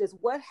my question is,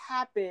 what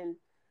happened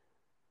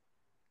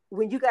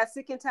when you got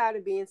sick and tired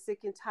of being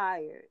sick and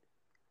tired?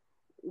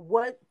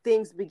 What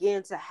things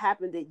began to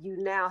happen that you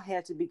now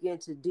had to begin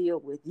to deal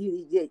with?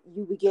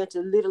 You began to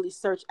literally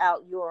search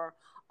out your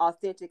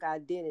authentic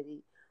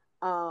identity.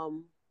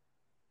 um,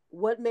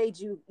 what made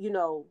you,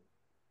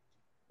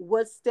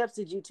 what steps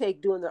did you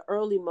take during the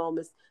early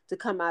moments to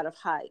come out of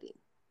hiding?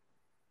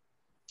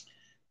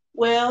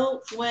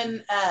 Well,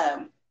 when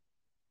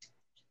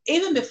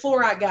even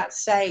before I got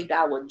saved,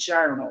 I would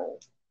journal.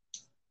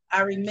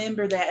 I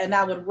remember that, and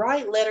I would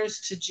write letters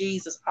to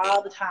Jesus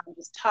all the time,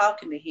 just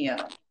talking to him,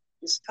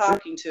 just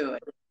talking to him.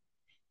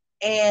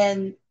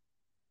 And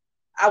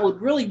I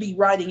would really be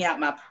writing out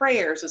my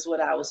prayers, is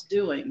what I was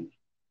doing.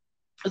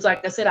 It's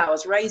like I said, I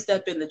was raised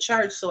up in the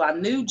church, so I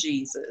knew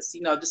Jesus,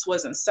 just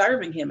wasn't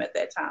serving him at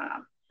that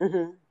time.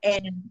 Mm-hmm.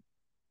 And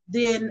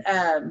then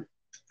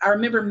I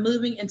remember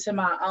moving into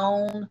my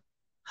own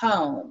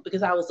home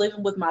because I was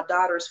living with my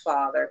daughter's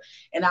father,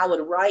 and I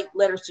would write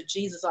letters to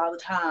Jesus all the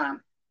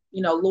time.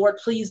 Lord,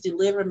 please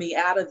deliver me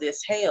out of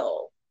this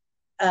hell.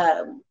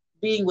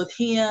 Being with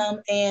him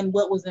and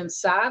what was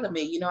inside of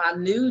me, I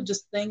knew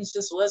just things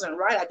just wasn't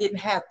right. I didn't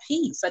have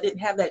peace. I didn't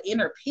have that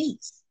inner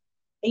peace.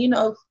 And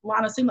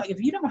Lana, seemed like if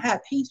you don't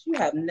have peace, you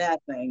have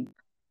nothing.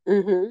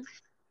 Mm-hmm.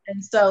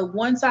 And so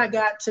once I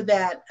got to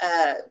that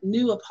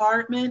new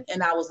apartment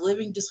and I was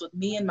living just with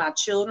me and my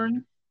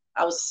children,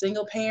 I was a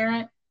single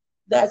parent.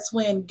 That's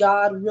when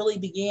God really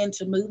began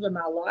to move in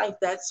my life.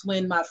 That's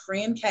when my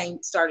friend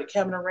started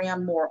coming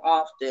around more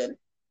often.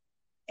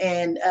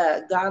 And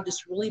God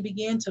just really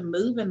began to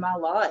move in my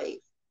life.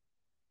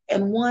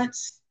 And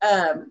once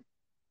I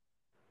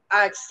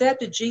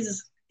accepted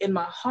Jesus in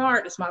my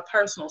heart as my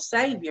personal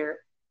savior,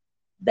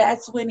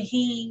 that's when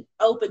he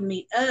opened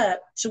me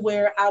up to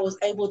where I was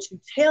able to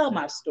tell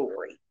my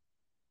story.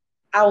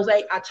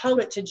 I told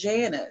it to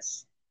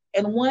Janice.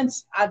 And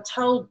once I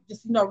told,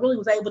 just, really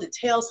was able to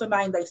tell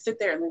somebody and they sit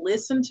there and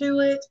listen to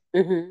it,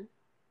 Mm-hmm.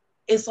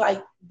 it's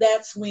like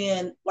that's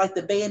when like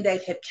the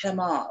Band-Aid had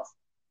come off.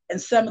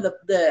 And some of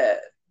the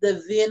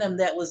venom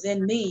that was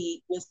in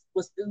me was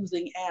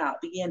oozing out,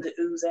 began to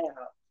ooze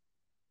out.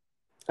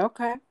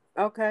 Okay.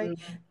 Okay.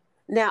 Mm-hmm.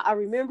 Now, I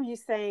remember you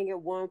saying at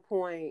one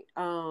point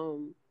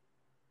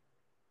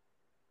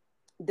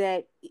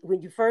that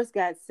when you first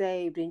got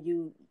saved and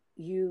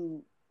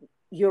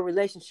your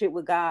relationship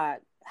with God,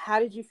 how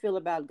did you feel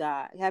about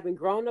God? Having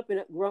grew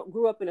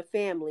up in a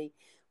family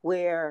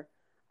where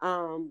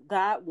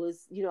God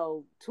was,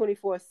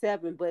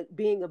 24/7, but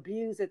being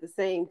abused at the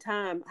same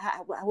time.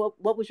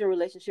 What was your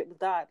relationship with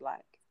God like?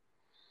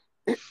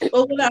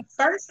 Well, when I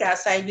first got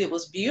saved, it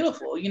was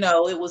beautiful.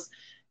 It was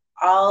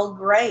all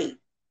great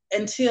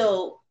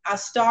until I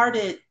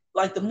started,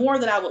 like, the more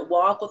that I would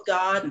walk with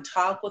God and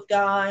talk with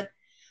God,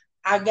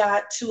 I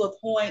got to a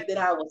point that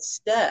I was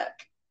stuck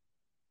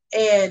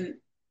and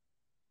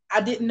I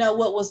didn't know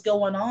what was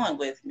going on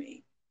with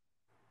me.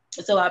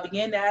 And so I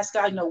began to ask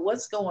God,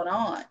 what's going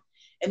on?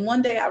 And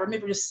one day I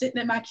remember just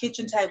sitting at my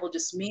kitchen table,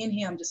 just me and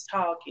him just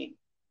talking.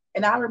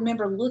 And I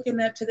remember looking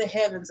up to the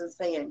heavens and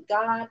saying,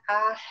 God,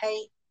 I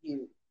hate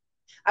you.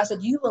 I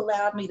said, you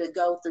allowed me to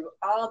go through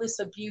all this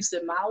abuse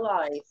in my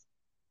life.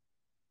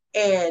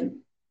 And,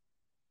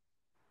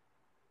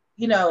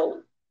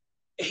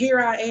 here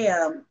I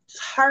am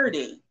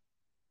hurting.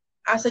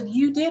 I said,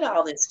 you did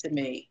all this to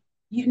me.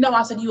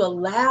 I said, you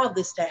allowed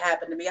this to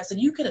happen to me. I said,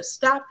 you could have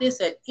stopped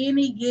this at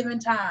any given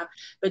time,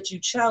 but you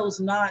chose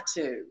not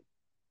to.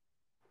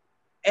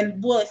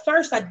 And well, at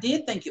first I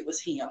did think it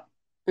was him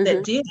that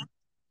Mm-hmm. did it.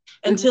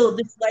 Until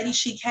this lady,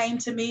 she came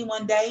to me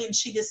one day and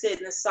she just said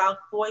in a soft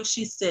voice,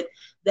 she said,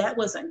 that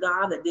wasn't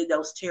God that did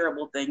those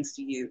terrible things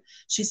to you.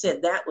 She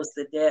said, that was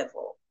the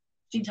devil.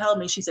 She told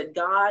me, she said,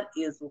 God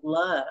is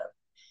love.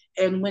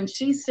 And when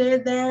she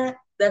said that,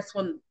 that's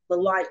when the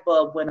light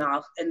bulb went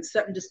off and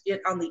something just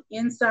on the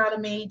inside of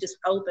me just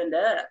opened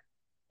up.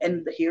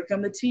 And here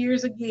come the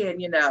tears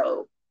again,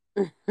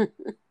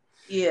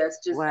 Yes,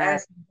 just Wow.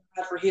 asking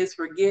God for his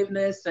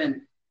forgiveness.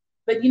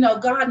 But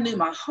God knew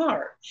my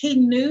heart. He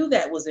knew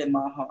that was in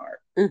my heart.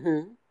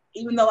 Mm-hmm.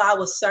 Even though I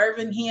was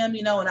serving him,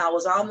 and I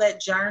was on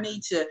that journey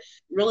to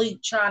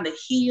really trying to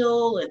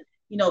heal and,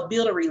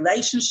 build a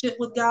relationship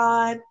with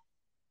God,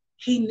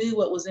 he knew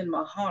what was in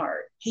my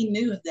heart. He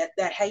knew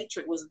that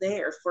hatred was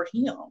there for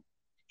him.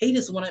 He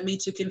just wanted me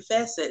to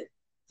confess it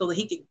so that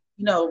he could,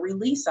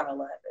 release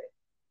all of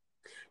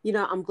it.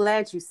 I'm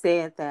glad you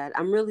said that.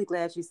 I'm really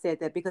glad you said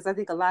that because I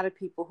think a lot of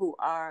people who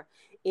are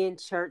in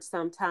church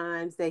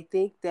sometimes they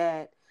think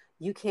that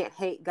you can't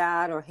hate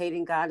God or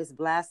hating God is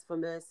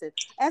blasphemous, and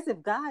as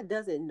if God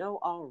doesn't know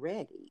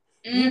already.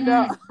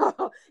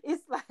 Mm-hmm.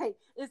 It's like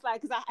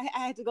because I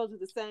had to go through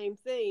the same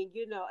thing,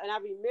 and I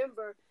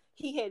remember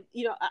he had,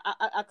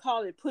 I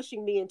call it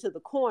pushing me into the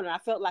corner. I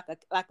felt like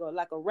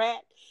a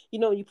rat.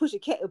 You push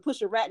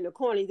a rat in the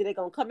corner, either they're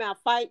gonna come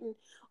out fighting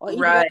or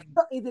Right.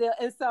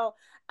 and so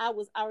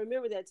I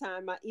remember that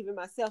time, even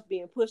myself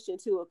being pushed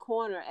into a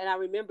corner, and I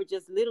remember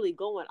just literally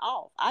going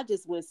off. I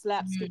just went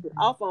slap stupid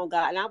Mm-hmm. off on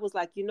God, and I was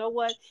like, you know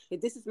what?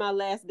 If this is my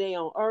last day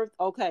on earth,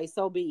 okay,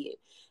 so be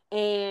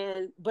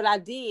it. But I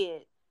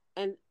did,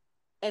 and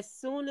as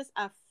soon as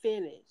I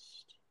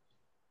finished,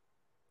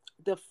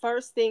 the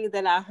first thing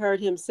that I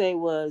heard him say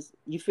was,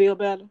 "You feel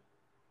better?"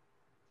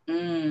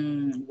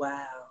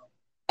 Wow.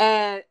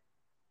 And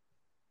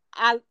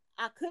I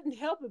I couldn't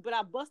help it, but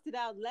I busted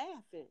out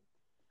laughing.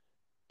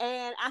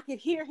 And I could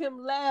hear him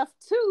laugh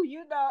too,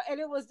 and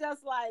it was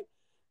just like,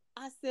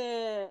 I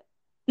said,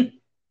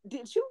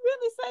 did you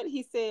really say that?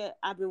 He said,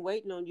 I've been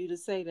waiting on you to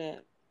say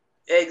that.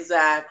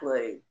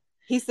 Exactly.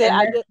 He said,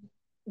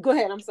 go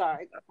ahead. I'm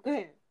sorry. Go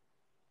ahead.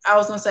 I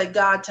was going to say,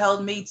 God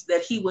told me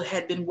that he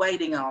had been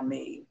waiting on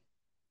me.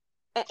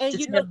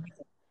 And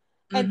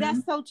and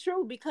that's so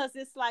true, because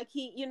it's like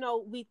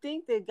we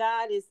think that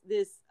God is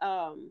this,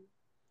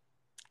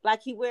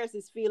 like he wears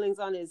his feelings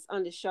on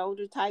his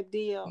shoulder type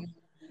deal.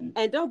 Mm-hmm.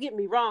 And don't get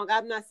me wrong,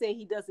 I'm not saying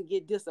he doesn't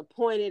get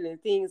disappointed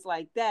and things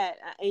like that,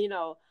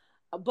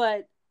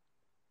 but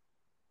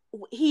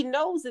he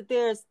knows that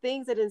there's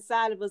things that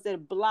inside of us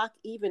that block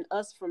even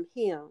us from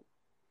him.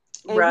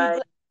 And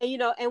right.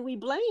 And we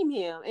blame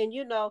him, and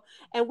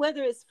and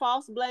whether it's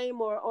false blame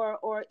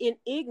or in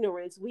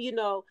ignorance,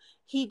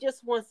 he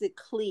just wants it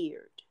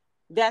cleared.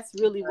 That's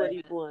really what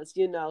he wants,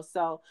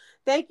 So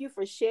thank you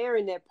for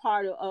sharing that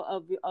part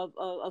of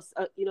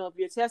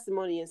your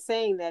testimony and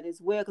saying that as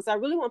well, because I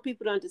really want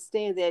people to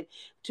understand that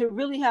to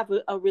really have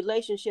a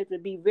relationship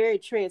and be very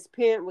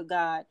transparent with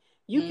God,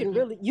 you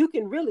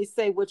can really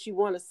say what you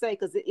want to say,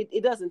 because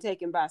it doesn't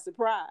take him by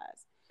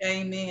surprise.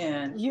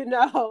 Amen. And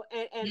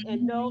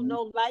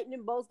no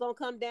lightning bolts gonna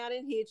come down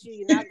and hit you.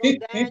 You're not gonna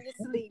die in your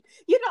sleep.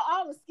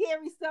 All the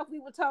scary stuff we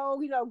were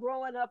told,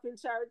 growing up in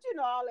church,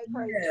 all that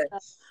crazy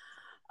stuff.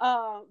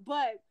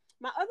 But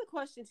my other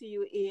question to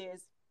you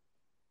is,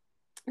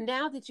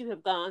 now that you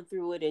have gone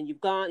through it and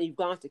you've gone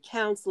to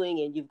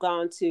counseling and you've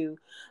gone to,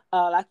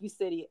 like you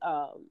said,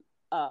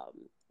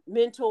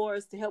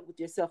 mentors to help with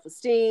your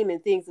self-esteem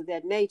and things of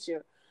that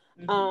nature.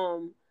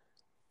 Mm-hmm.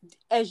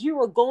 As you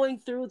were going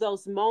through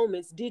those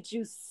moments, did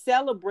you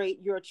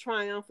celebrate your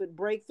triumphant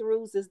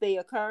breakthroughs as they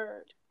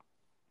occurred?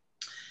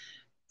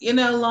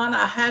 Lorna,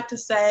 I have to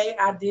say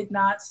I did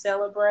not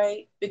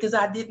celebrate because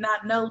I did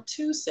not know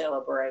to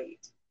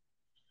celebrate.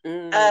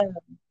 I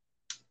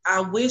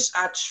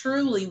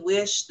truly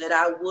wish that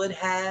I would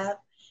have,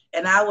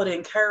 and I would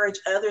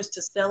encourage others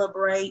to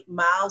celebrate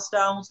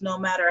milestones, no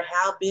matter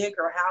how big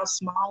or how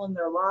small in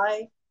their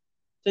life,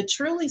 to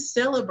truly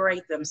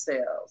celebrate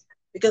themselves.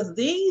 Because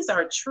these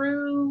are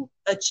true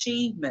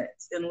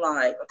achievements in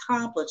life,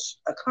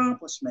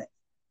 accomplishment.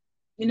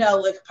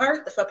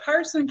 If a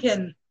person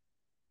can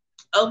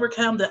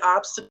overcome the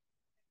obstacles,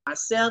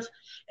 myself,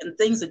 and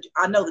things that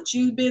I know that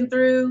you've been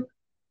through,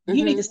 mm-hmm.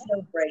 you need to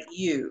celebrate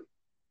you.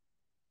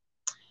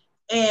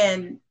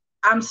 And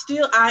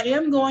I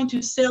am going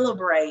to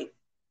celebrate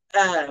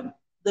the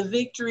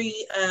victory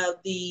of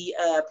the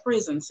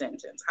prison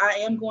sentence. I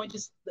am going to,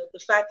 the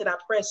fact that I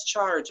pressed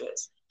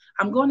charges,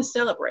 I'm going to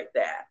celebrate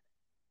that.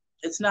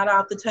 It's not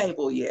off the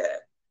table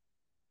yet.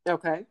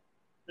 Okay.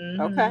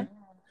 Mm-hmm. Okay.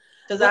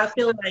 Because I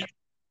feel like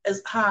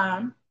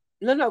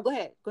No, go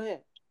ahead. Go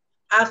ahead.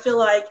 I feel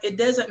like it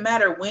doesn't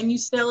matter when you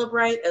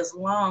celebrate, as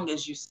long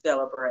as you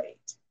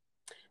celebrate.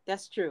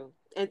 That's true.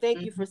 And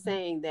thank you for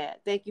saying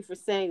that. Thank you for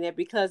saying that,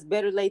 because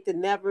better late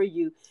than never.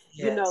 You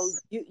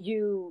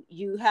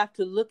have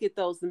to look at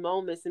those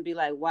moments and be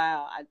like,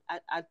 wow,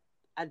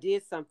 I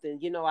did something.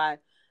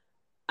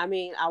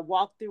 I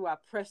walked through, I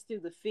pressed through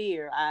the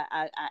fear.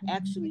 I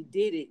actually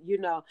did it,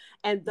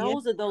 and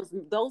those are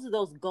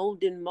those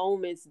golden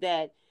moments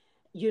that,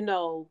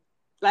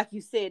 like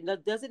you said,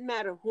 it doesn't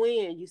matter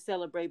when you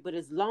celebrate, but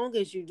as long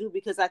as you do,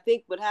 because I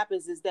think what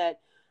happens is that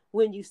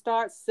when you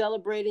start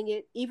celebrating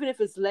it, even if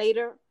it's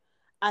later,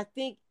 I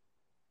think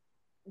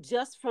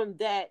just from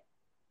that,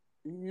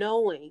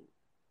 knowing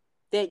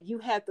that you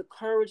had the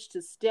courage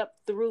to step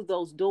through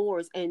those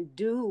doors and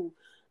do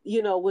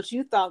what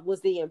you thought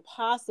was the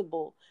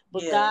impossible,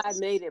 but God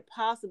made it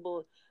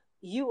possible.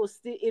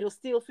 It'll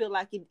still feel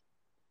like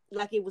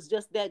it was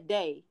just that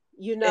day,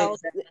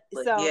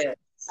 Exactly. So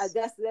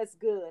that's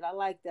good. I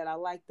like that.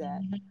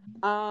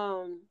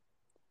 Mm-hmm.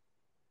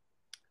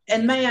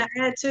 And may I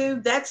add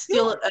too, that's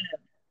still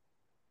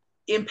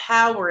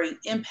empowering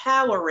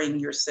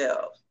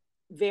yourself.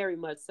 Very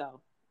much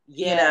so.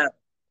 Yeah.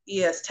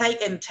 Yes,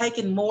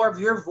 taking more of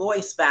your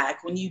voice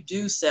back when you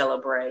do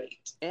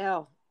celebrate.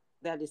 Yeah.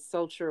 That is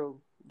so true.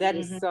 That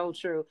is so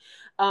true.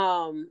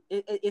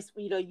 It's,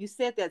 you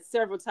said that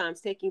several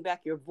times, taking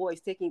back your voice,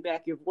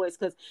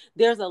 because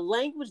there's a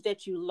language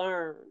that you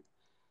learn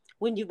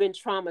when you've been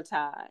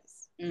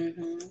traumatized.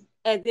 Mm-hmm.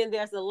 And then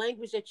there's a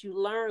language that you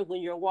learn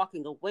when you're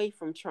walking away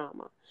from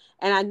trauma.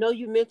 And I know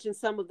you mentioned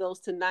some of those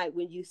tonight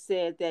when you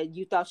said that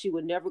you thought you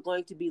were never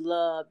going to be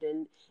loved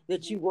and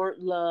that you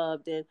weren't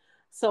loved. And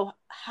so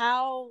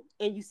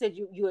and you said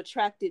you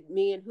attracted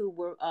men who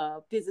were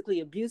physically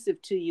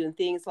abusive to you and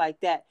things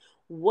like that.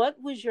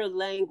 What was your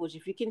language,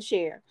 if you can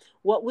share,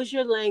 what was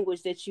your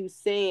language that you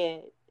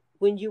said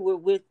when you were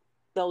with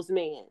those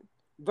men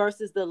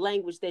versus the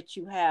language that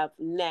you have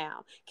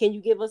now? Can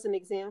you give us an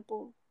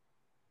example?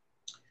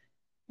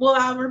 Well,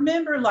 I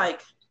remember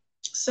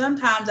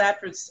sometimes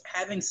after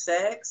having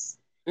sex,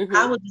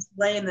 I would just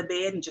lay in the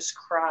bed and just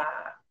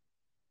cry.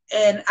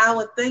 And I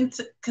would think,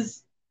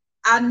 because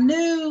I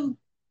knew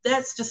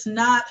that's just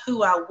not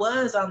who I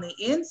was on the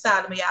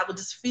inside of me. I would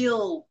just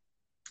feel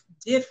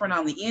different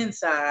on the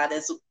inside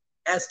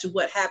as to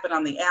what happened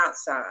on the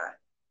outside.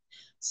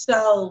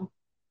 So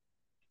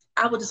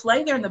I would just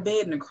lay there in the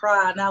bed and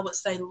cry, and I would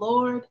say,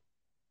 Lord,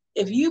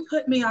 if you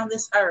put me on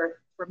this earth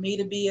for me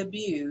to be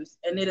abused,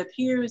 and it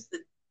appears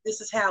that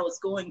this is how it's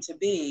going to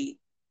be,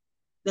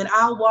 then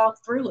I'll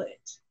walk through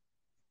it.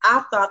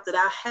 I thought that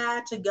I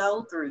had to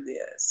go through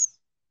this.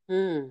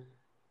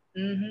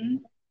 Mm-hmm.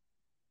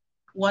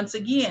 Once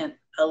again,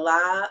 a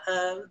lie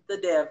of the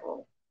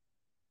devil.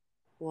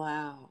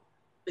 Wow.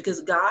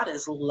 Because God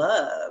is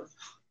love.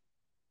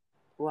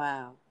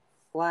 Wow.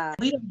 Wow.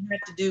 We don't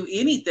have to do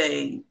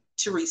anything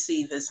to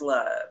receive his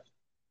love.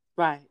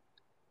 Right.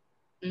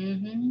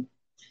 Mm-hmm.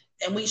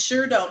 And we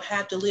sure don't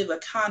have to live a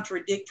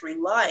contradictory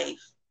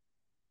life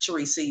to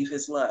receive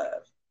his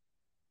love.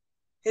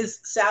 His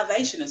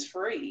salvation is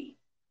free.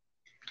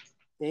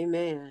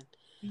 Amen.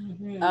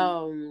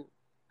 Mm-hmm.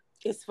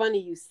 It's funny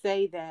you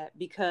say that,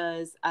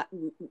 because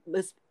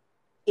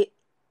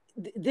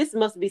this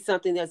must be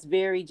something that's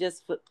very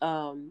just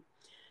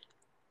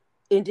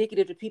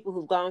indicative to people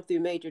who've gone through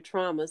major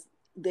traumas.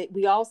 That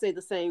we all say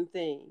the same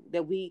thing,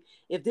 that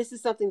if this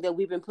is something that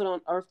we've been put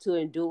on earth to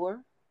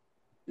endure,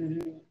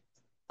 mm-hmm.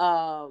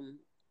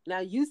 Now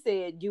you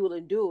said you will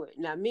endure it.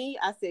 Now me,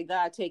 I said,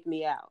 God, take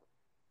me out.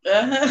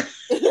 Uh-huh.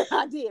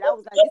 I did. I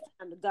was like, it's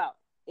time to go.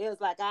 It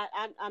was like,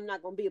 I'm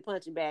not going to be a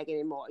punching bag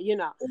anymore, you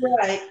know.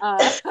 Right.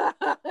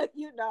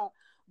 You know,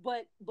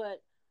 but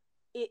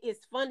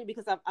it's funny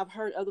because I've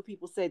heard other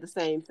people say the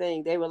same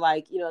thing. They were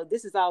like, you know,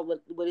 this is all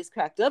what it's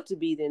cracked up to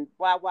be. Then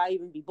why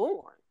even be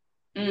born?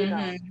 Mm-hmm. You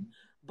know.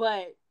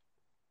 But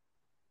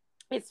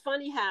it's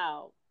funny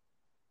how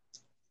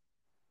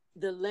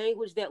the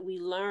language that we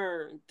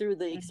learn through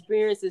the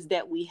experiences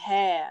that we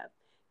have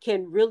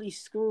can really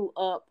screw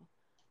up,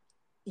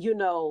 you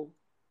know,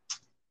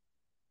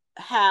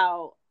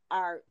 how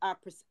our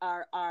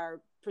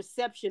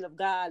perception of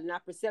God and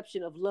our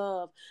perception of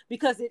love,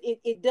 because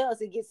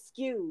it gets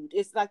skewed.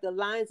 It's like the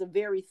lines are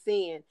very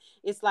thin.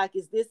 It's like,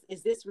 is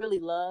this really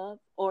love,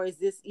 or is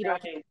this,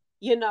 Right.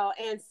 you know?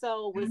 And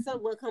so when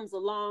someone comes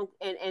along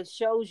and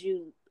shows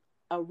you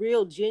a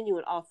real,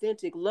 genuine,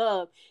 authentic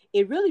love,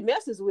 it really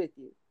messes with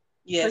you.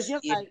 Yes.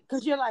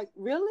 Because you're like,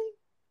 really?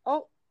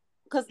 Oh,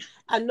 because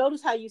I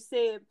noticed how you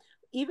said,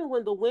 even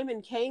when the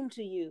women came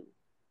to you,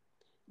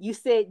 you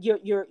said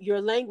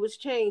your language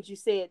changed. You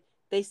said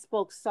they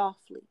spoke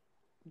softly.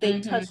 They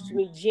touched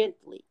me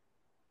gently.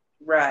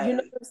 Right. You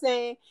know what I'm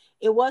saying?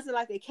 It wasn't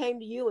like they came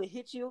to you and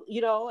hit you,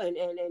 you know, and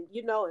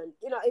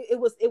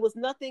it was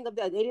nothing of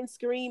that. They didn't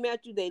scream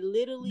at you. They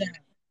literally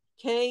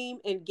came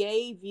and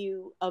gave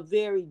you a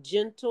very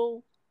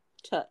gentle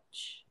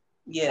touch.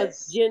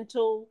 Yes. A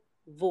gentle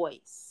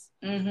voice.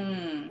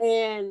 Mm-hmm.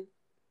 And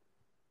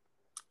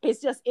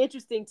it's just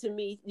interesting to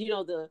me, you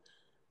know,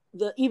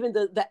 even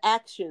the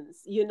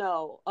actions, you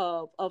know,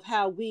 of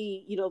how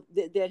we, you know,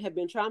 that have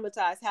been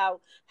traumatized,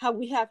 how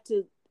we have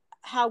to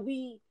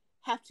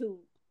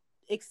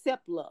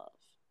accept love,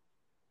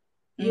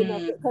 you know,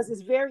 because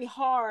it's very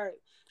hard.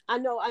 I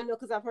know,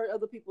 because I've heard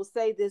other people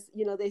say this,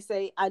 you know, they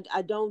say,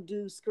 I don't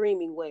do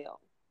screaming well.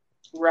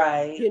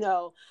 Right. You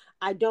know,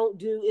 I don't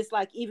do, it's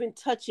like even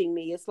touching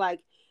me. It's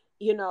like,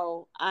 you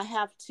know, I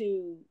have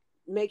to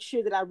make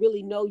sure that I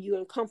really know you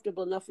and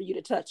comfortable enough for you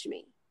to touch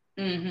me.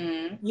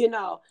 Mm-hmm. You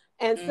know,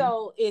 and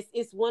so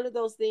it's one of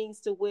those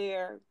things to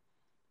where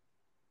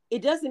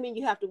it doesn't mean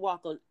you have to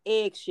walk on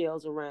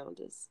eggshells around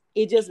us.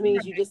 It just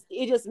means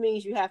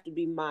you have to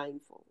be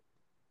mindful.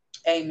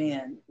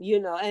 Amen. You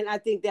know, and I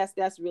think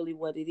that's really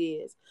what it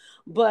is.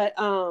 But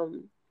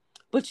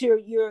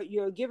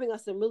you're giving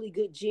us some really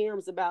good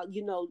gems about,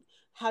 you know,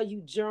 how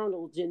you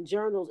journaled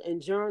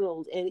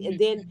and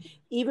then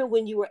even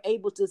when you were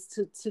able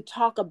to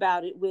talk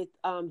about it with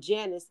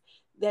Janice,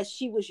 that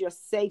she was your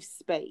safe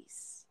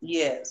space.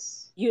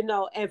 Yes. You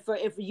know, and for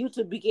you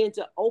to begin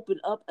to open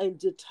up and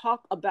to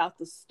talk about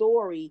the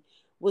story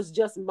was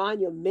just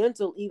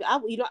monumental. Even I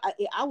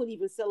would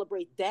even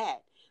celebrate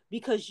that,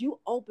 because you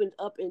opened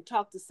up and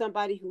talked to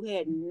somebody who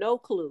had no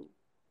clue,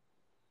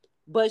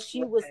 but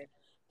she was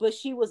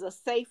a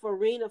safe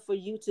arena for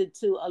you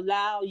to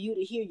allow you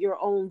to hear your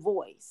own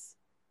voice.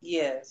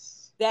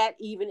 Yes. That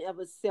even of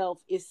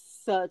itself is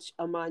such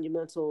a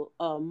monumental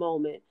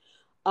moment.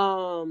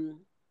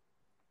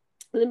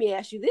 Let me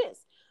ask you this.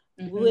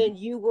 When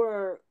you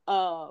were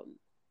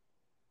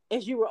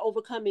as you were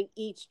overcoming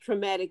each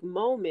traumatic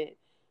moment,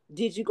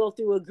 did you go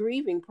through a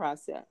grieving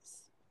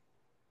process?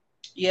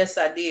 Yes,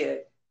 I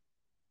did.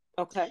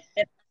 Okay.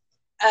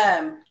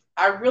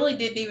 I really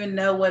didn't even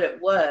know what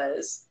it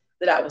was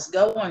that I was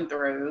going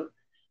through.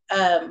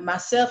 My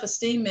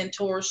self-esteem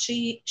mentor,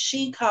 she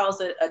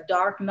calls it a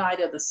dark night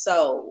of the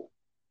soul,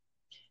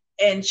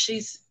 and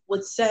she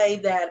would say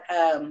that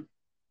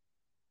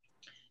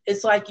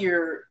it's like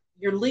you're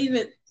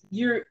leaving.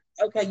 You're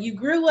okay. You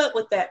grew up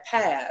with that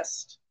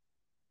past,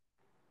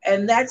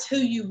 and that's who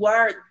you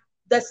were.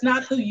 That's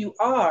not who you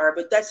are,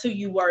 but that's who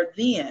you were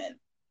then.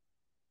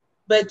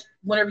 But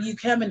whenever you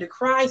come into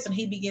Christ and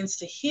he begins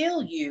to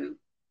heal you,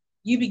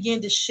 you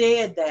begin to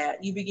shed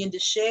that. You begin to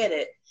shed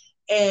it.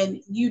 And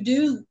you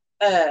do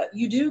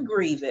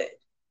grieve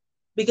it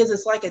because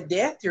it's like a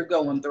death you're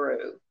going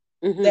through.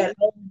 Mm-hmm. That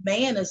old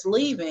man is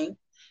leaving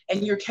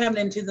and you're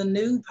coming into the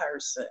new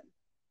person,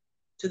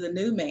 to the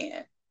new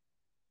man.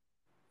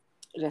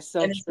 That's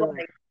so And it's true.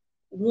 like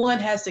one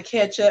has to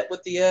catch up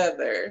with the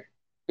other.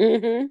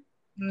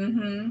 Mm-hmm.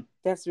 Mm-hmm.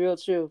 That's real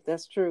truth.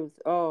 That's truth.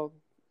 Oh,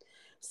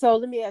 so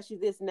let me ask you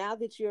this: now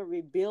that you're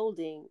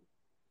rebuilding,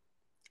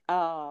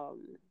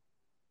 um,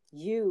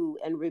 you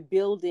and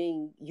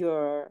rebuilding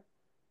your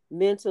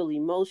mental,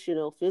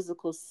 emotional,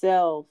 physical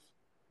self,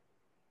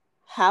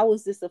 how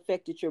has this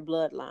affected your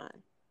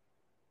bloodline?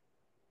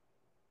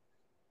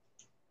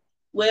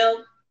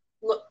 Well,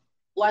 look,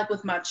 like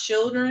with my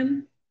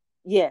children,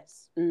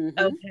 Yes. Mm-hmm.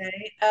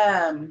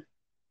 okay,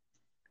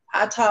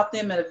 I taught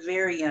them at a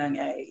very young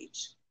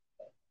age.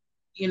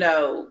 You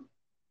know,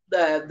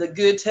 the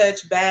good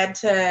touch, bad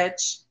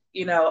touch,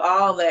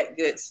 all that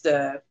good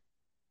stuff.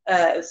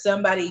 If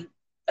somebody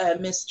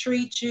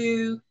mistreats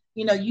you,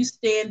 you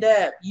stand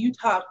up, you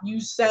talk, you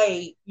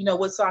say,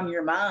 what's on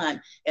your mind,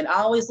 and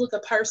always look a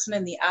person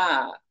in the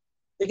eye.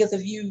 Because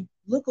if you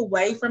look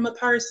away from a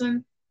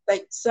person,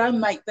 like some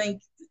might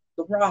think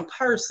the wrong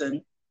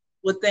person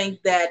would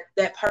think that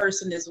that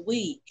person is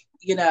weak,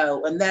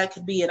 and that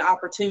could be an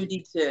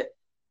opportunity to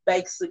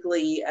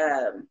basically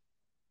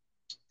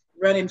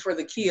run in for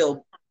the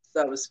kill,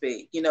 so to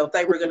speak. If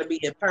they were going to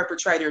be a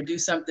perpetrator or do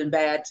something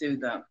bad to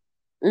them.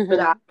 But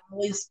I Mm-hmm.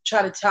 always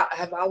try to talk,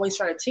 have always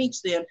tried to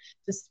teach them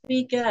to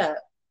speak up.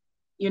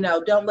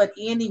 Don't let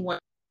anyone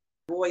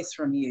voice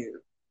from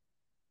you,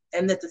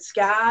 and that the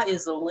sky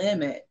is the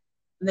limit,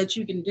 and that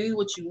you can do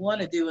what you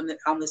want to do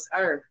on this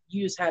earth.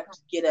 You just have to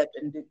get up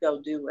and go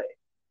do it.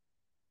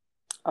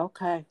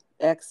 Okay.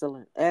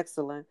 Excellent.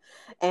 Excellent.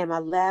 And my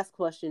last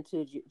question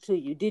to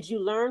you: did you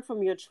learn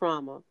from your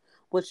trauma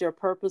what your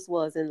purpose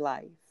was in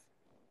life?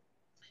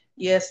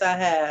 Yes, I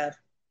have.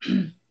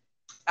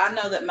 I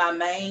know that my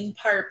main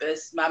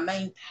purpose, my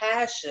main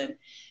passion,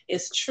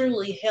 is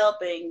truly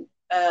helping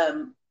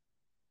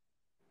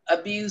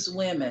abused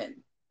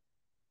women.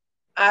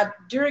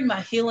 During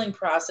my healing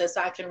process,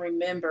 I can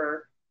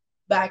remember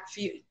back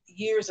few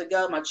years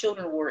ago, my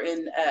children were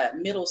in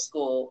middle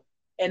school,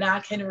 and I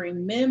can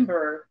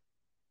remember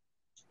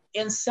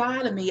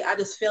inside of me, I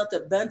just felt a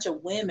bunch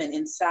of women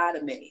inside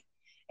of me,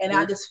 and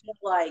I just felt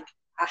like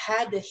I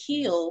had to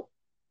heal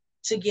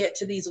to get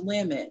to these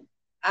women.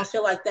 I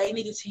feel like they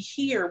needed to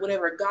hear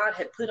whatever God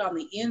had put on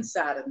the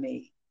inside of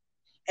me,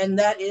 and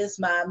that is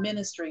my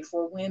ministry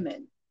for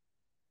women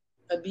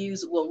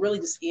abused. Well, really,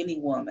 just any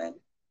woman.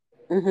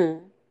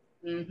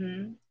 Mm-hmm.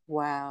 Mm-hmm.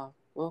 Wow.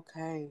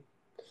 Okay.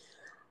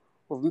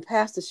 Well,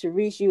 Pastor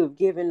Sharice, you have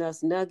given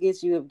us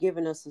nuggets. You have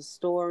given us a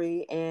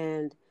story.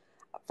 And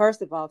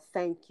first of all,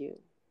 thank you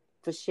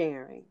for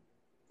sharing.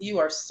 You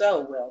are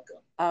so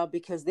welcome.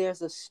 Because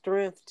there's a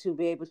strength to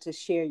be able to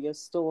share your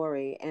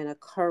story and a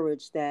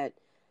courage that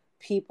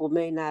people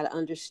may not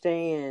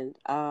understand.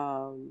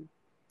 And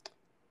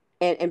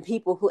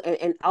people who,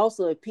 and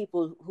also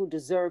people who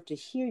deserve to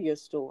hear your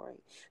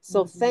story.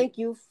 So Mm-hmm. thank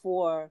you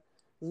for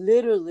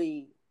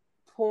literally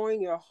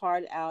pouring your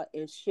heart out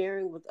and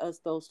sharing with us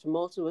those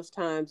tumultuous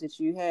times that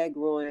you had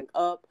growing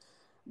up,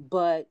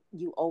 but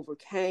you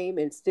overcame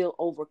and still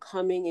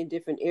overcoming in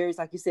different areas,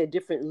 like you said,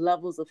 different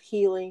levels of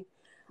healing.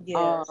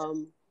 Yes.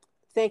 um,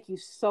 Thank you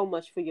so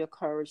much for your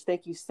courage.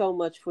 Thank you so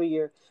much for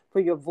your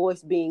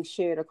voice being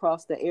shared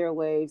across the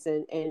airwaves,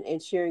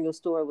 and sharing your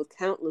story with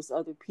countless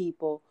other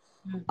people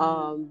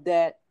Mm-hmm.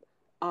 that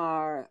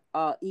are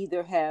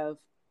either have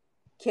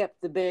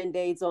kept the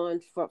band-aids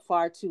on for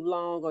far too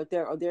long, or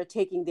they're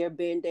taking their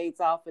band-aids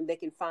off and they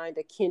can find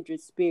a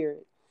kindred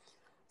spirit.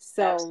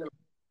 So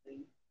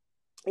Absolutely.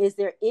 is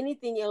there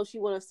anything else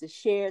you want us to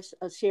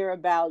share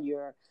about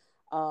your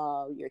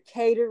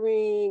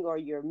catering or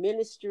your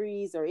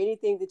ministries, or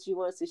anything that you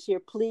want us to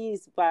share?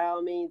 Please, by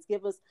all means,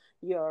 give us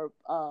your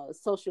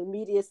social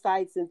media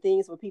sites and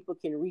things where people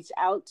can reach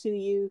out to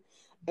you,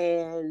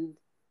 and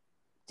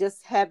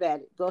just have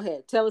at it. Go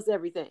ahead. Tell us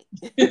everything.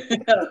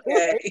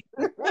 Okay.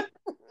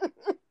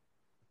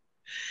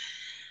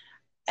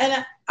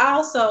 And I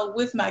also,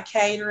 with my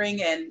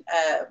catering, and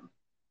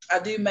I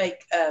do make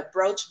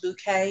brooch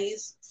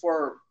bouquets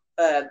for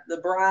the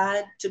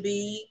bride to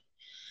be,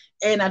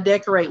 and I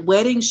decorate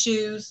wedding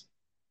shoes.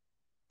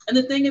 And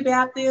the thing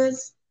about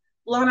this,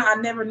 Lana, I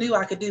never knew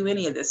I could do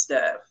any of this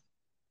stuff.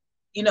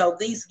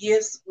 These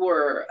gifts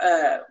were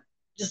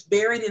just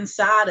buried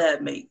inside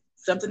of me.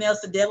 Something else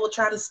the devil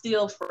tried to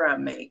steal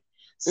from me.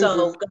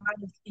 So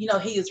Mm-hmm.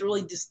 God, He is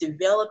really just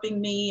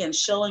developing me and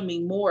showing me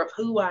more of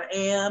who I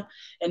am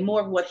and more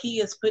of what He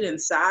has put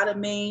inside of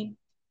me.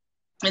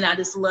 And I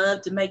just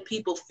love to make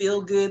people feel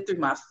good through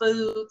my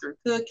food, through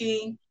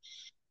cooking.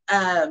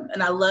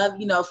 And I love,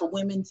 for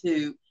women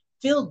to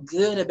feel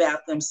good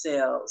about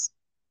themselves.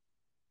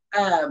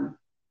 Um,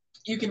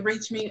 you can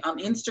reach me on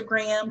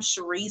Instagram,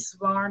 Sharice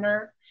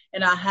Varner,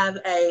 and I have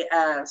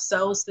a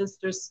Soul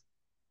Sisters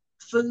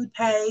food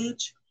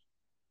page,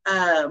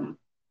 um,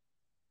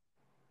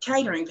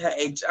 catering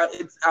page.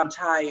 I'm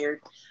tired.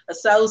 A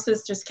Soul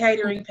Sisters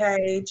catering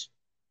page.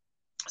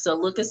 So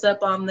look us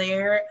up on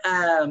there.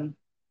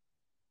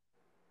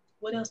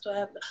 What else do I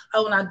have?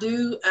 Oh, and I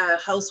do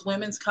host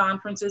women's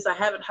conferences. I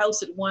haven't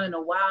hosted one in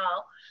a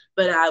while,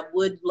 but I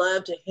would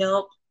love to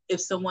help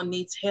if someone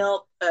needs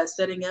help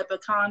setting up a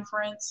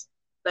conference.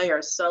 They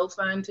are so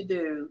fun to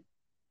do.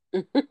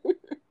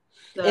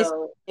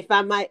 So, If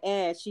I might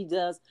add, she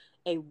does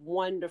a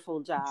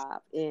wonderful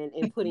job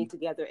in putting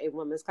together a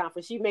women's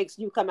conference. She makes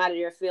you come out of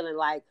there feeling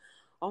like,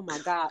 oh my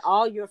God,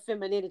 all your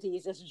femininity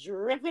is just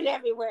dripping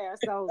everywhere.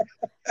 So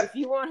if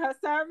you want her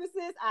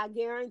services, I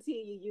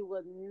guarantee you, you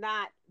will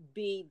not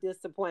be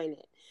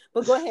disappointed.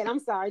 But go ahead. I'm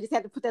sorry. I just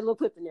had to put that little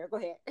clip in there. Go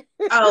ahead.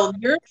 oh,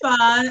 you're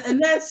fine.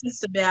 And that's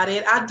just about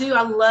it.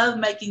 I love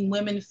making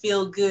women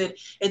feel good.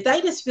 If they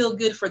just feel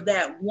good for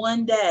that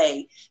one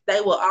day,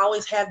 they will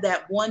always have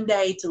that one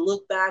day to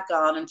look back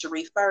on and to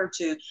refer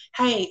to.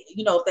 Hey,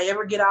 if they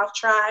ever get off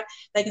track,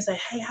 they can say,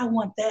 hey, I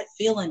want that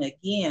feeling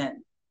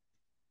again.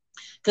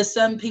 Because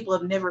some people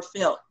have never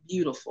felt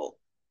beautiful.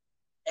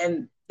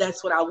 And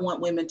that's what I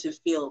want women to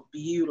feel,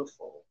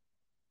 beautiful.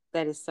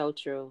 That is so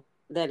true.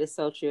 That is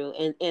so true.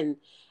 And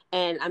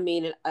I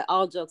mean,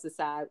 all jokes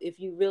aside, if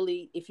you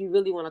really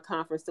want a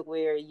conference to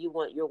where you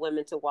want your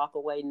women to walk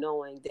away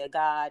knowing that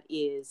God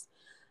is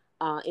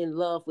in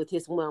love with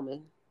His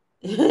woman,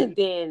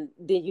 then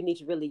you need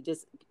to really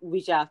just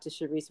reach out to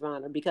Sharice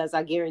Ronner, because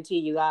I guarantee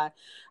you, I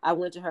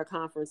went to her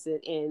conference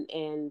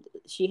and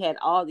she had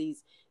all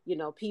these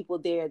people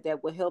there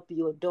that would help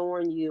you,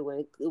 adorn you,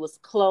 and it was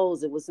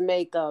clothes, it was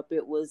makeup,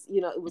 it was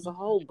it was a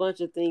whole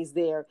bunch of things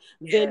there,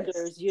 Yes.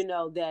 vendors,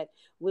 that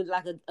when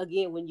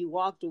again when you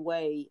walked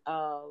away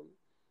knowing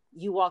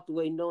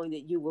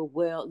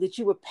that that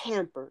you were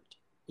pampered.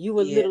 You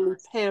were Yes. literally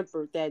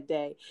pampered that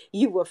day.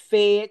 You were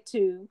fed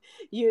too,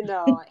 and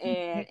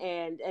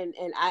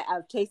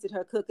I've tasted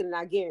her cooking, and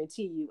I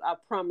guarantee you, I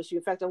promise you.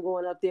 In fact, I'm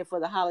going up there for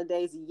the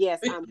holidays.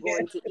 Yes, I'm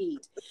going to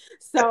eat.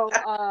 So,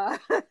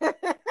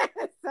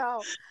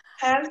 so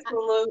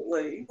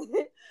Absolutely.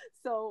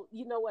 so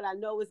you know what? I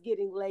know it's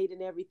getting late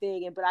and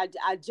everything, but I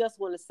just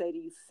want to say to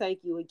you,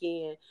 thank you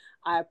again.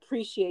 I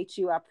appreciate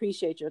you. I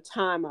appreciate your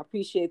time. I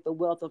appreciate the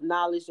wealth of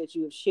knowledge that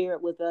you have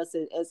shared with us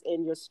as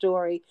in your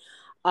story,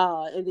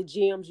 and the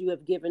gems you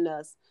have given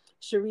us.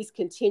 Sharice,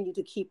 continue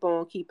to keep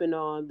on keeping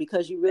on,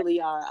 because you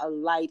really are a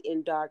light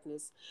in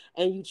darkness,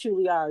 and you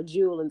truly are a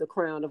jewel in the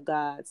crown of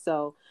God.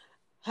 So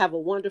have a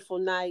wonderful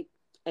night,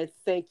 and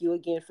thank you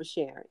again for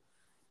sharing.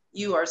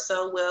 You are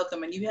so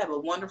welcome, and you have a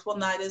wonderful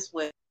night as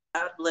well.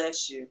 God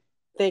bless you.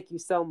 Thank you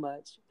so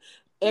much.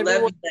 Love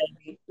Everyone, you,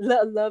 baby.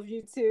 love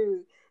you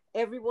too.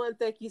 Everyone,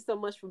 thank you so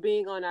much for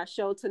being on our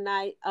show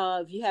tonight.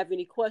 If you have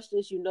any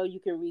questions, you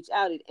can reach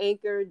out at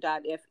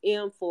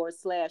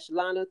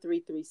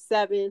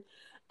anchor.fm/Lana337,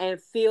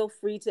 and feel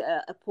free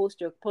to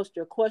post your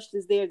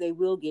questions there. They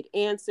will get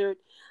answered.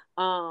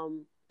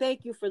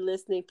 Thank you for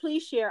listening.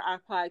 Please share our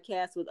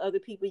podcast with other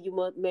people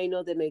you may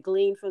know that may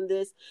glean from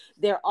this.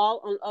 They're all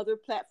on other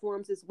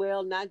platforms as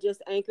well, not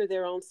just Anchor.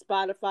 They're on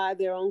Spotify,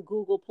 they're on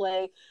Google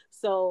Play.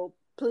 So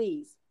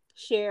please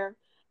share.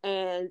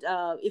 And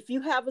if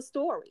you have a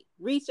story,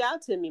 reach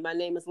out to me. My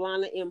name is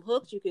Lana M.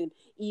 Hooks. You can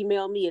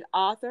email me at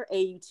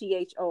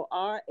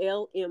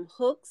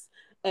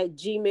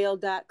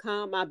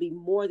author@gmail.com. I'll be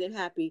more than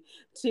happy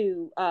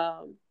to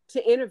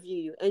interview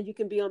you, and you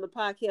can be on the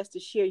podcast to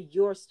share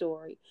your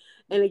story.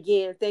 And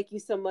again, thank you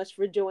so much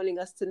for joining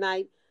us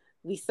tonight.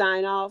 We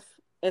sign off.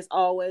 As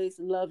always,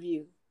 love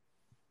you.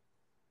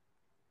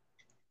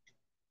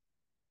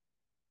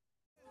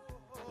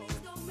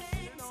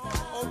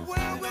 Oh,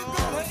 well.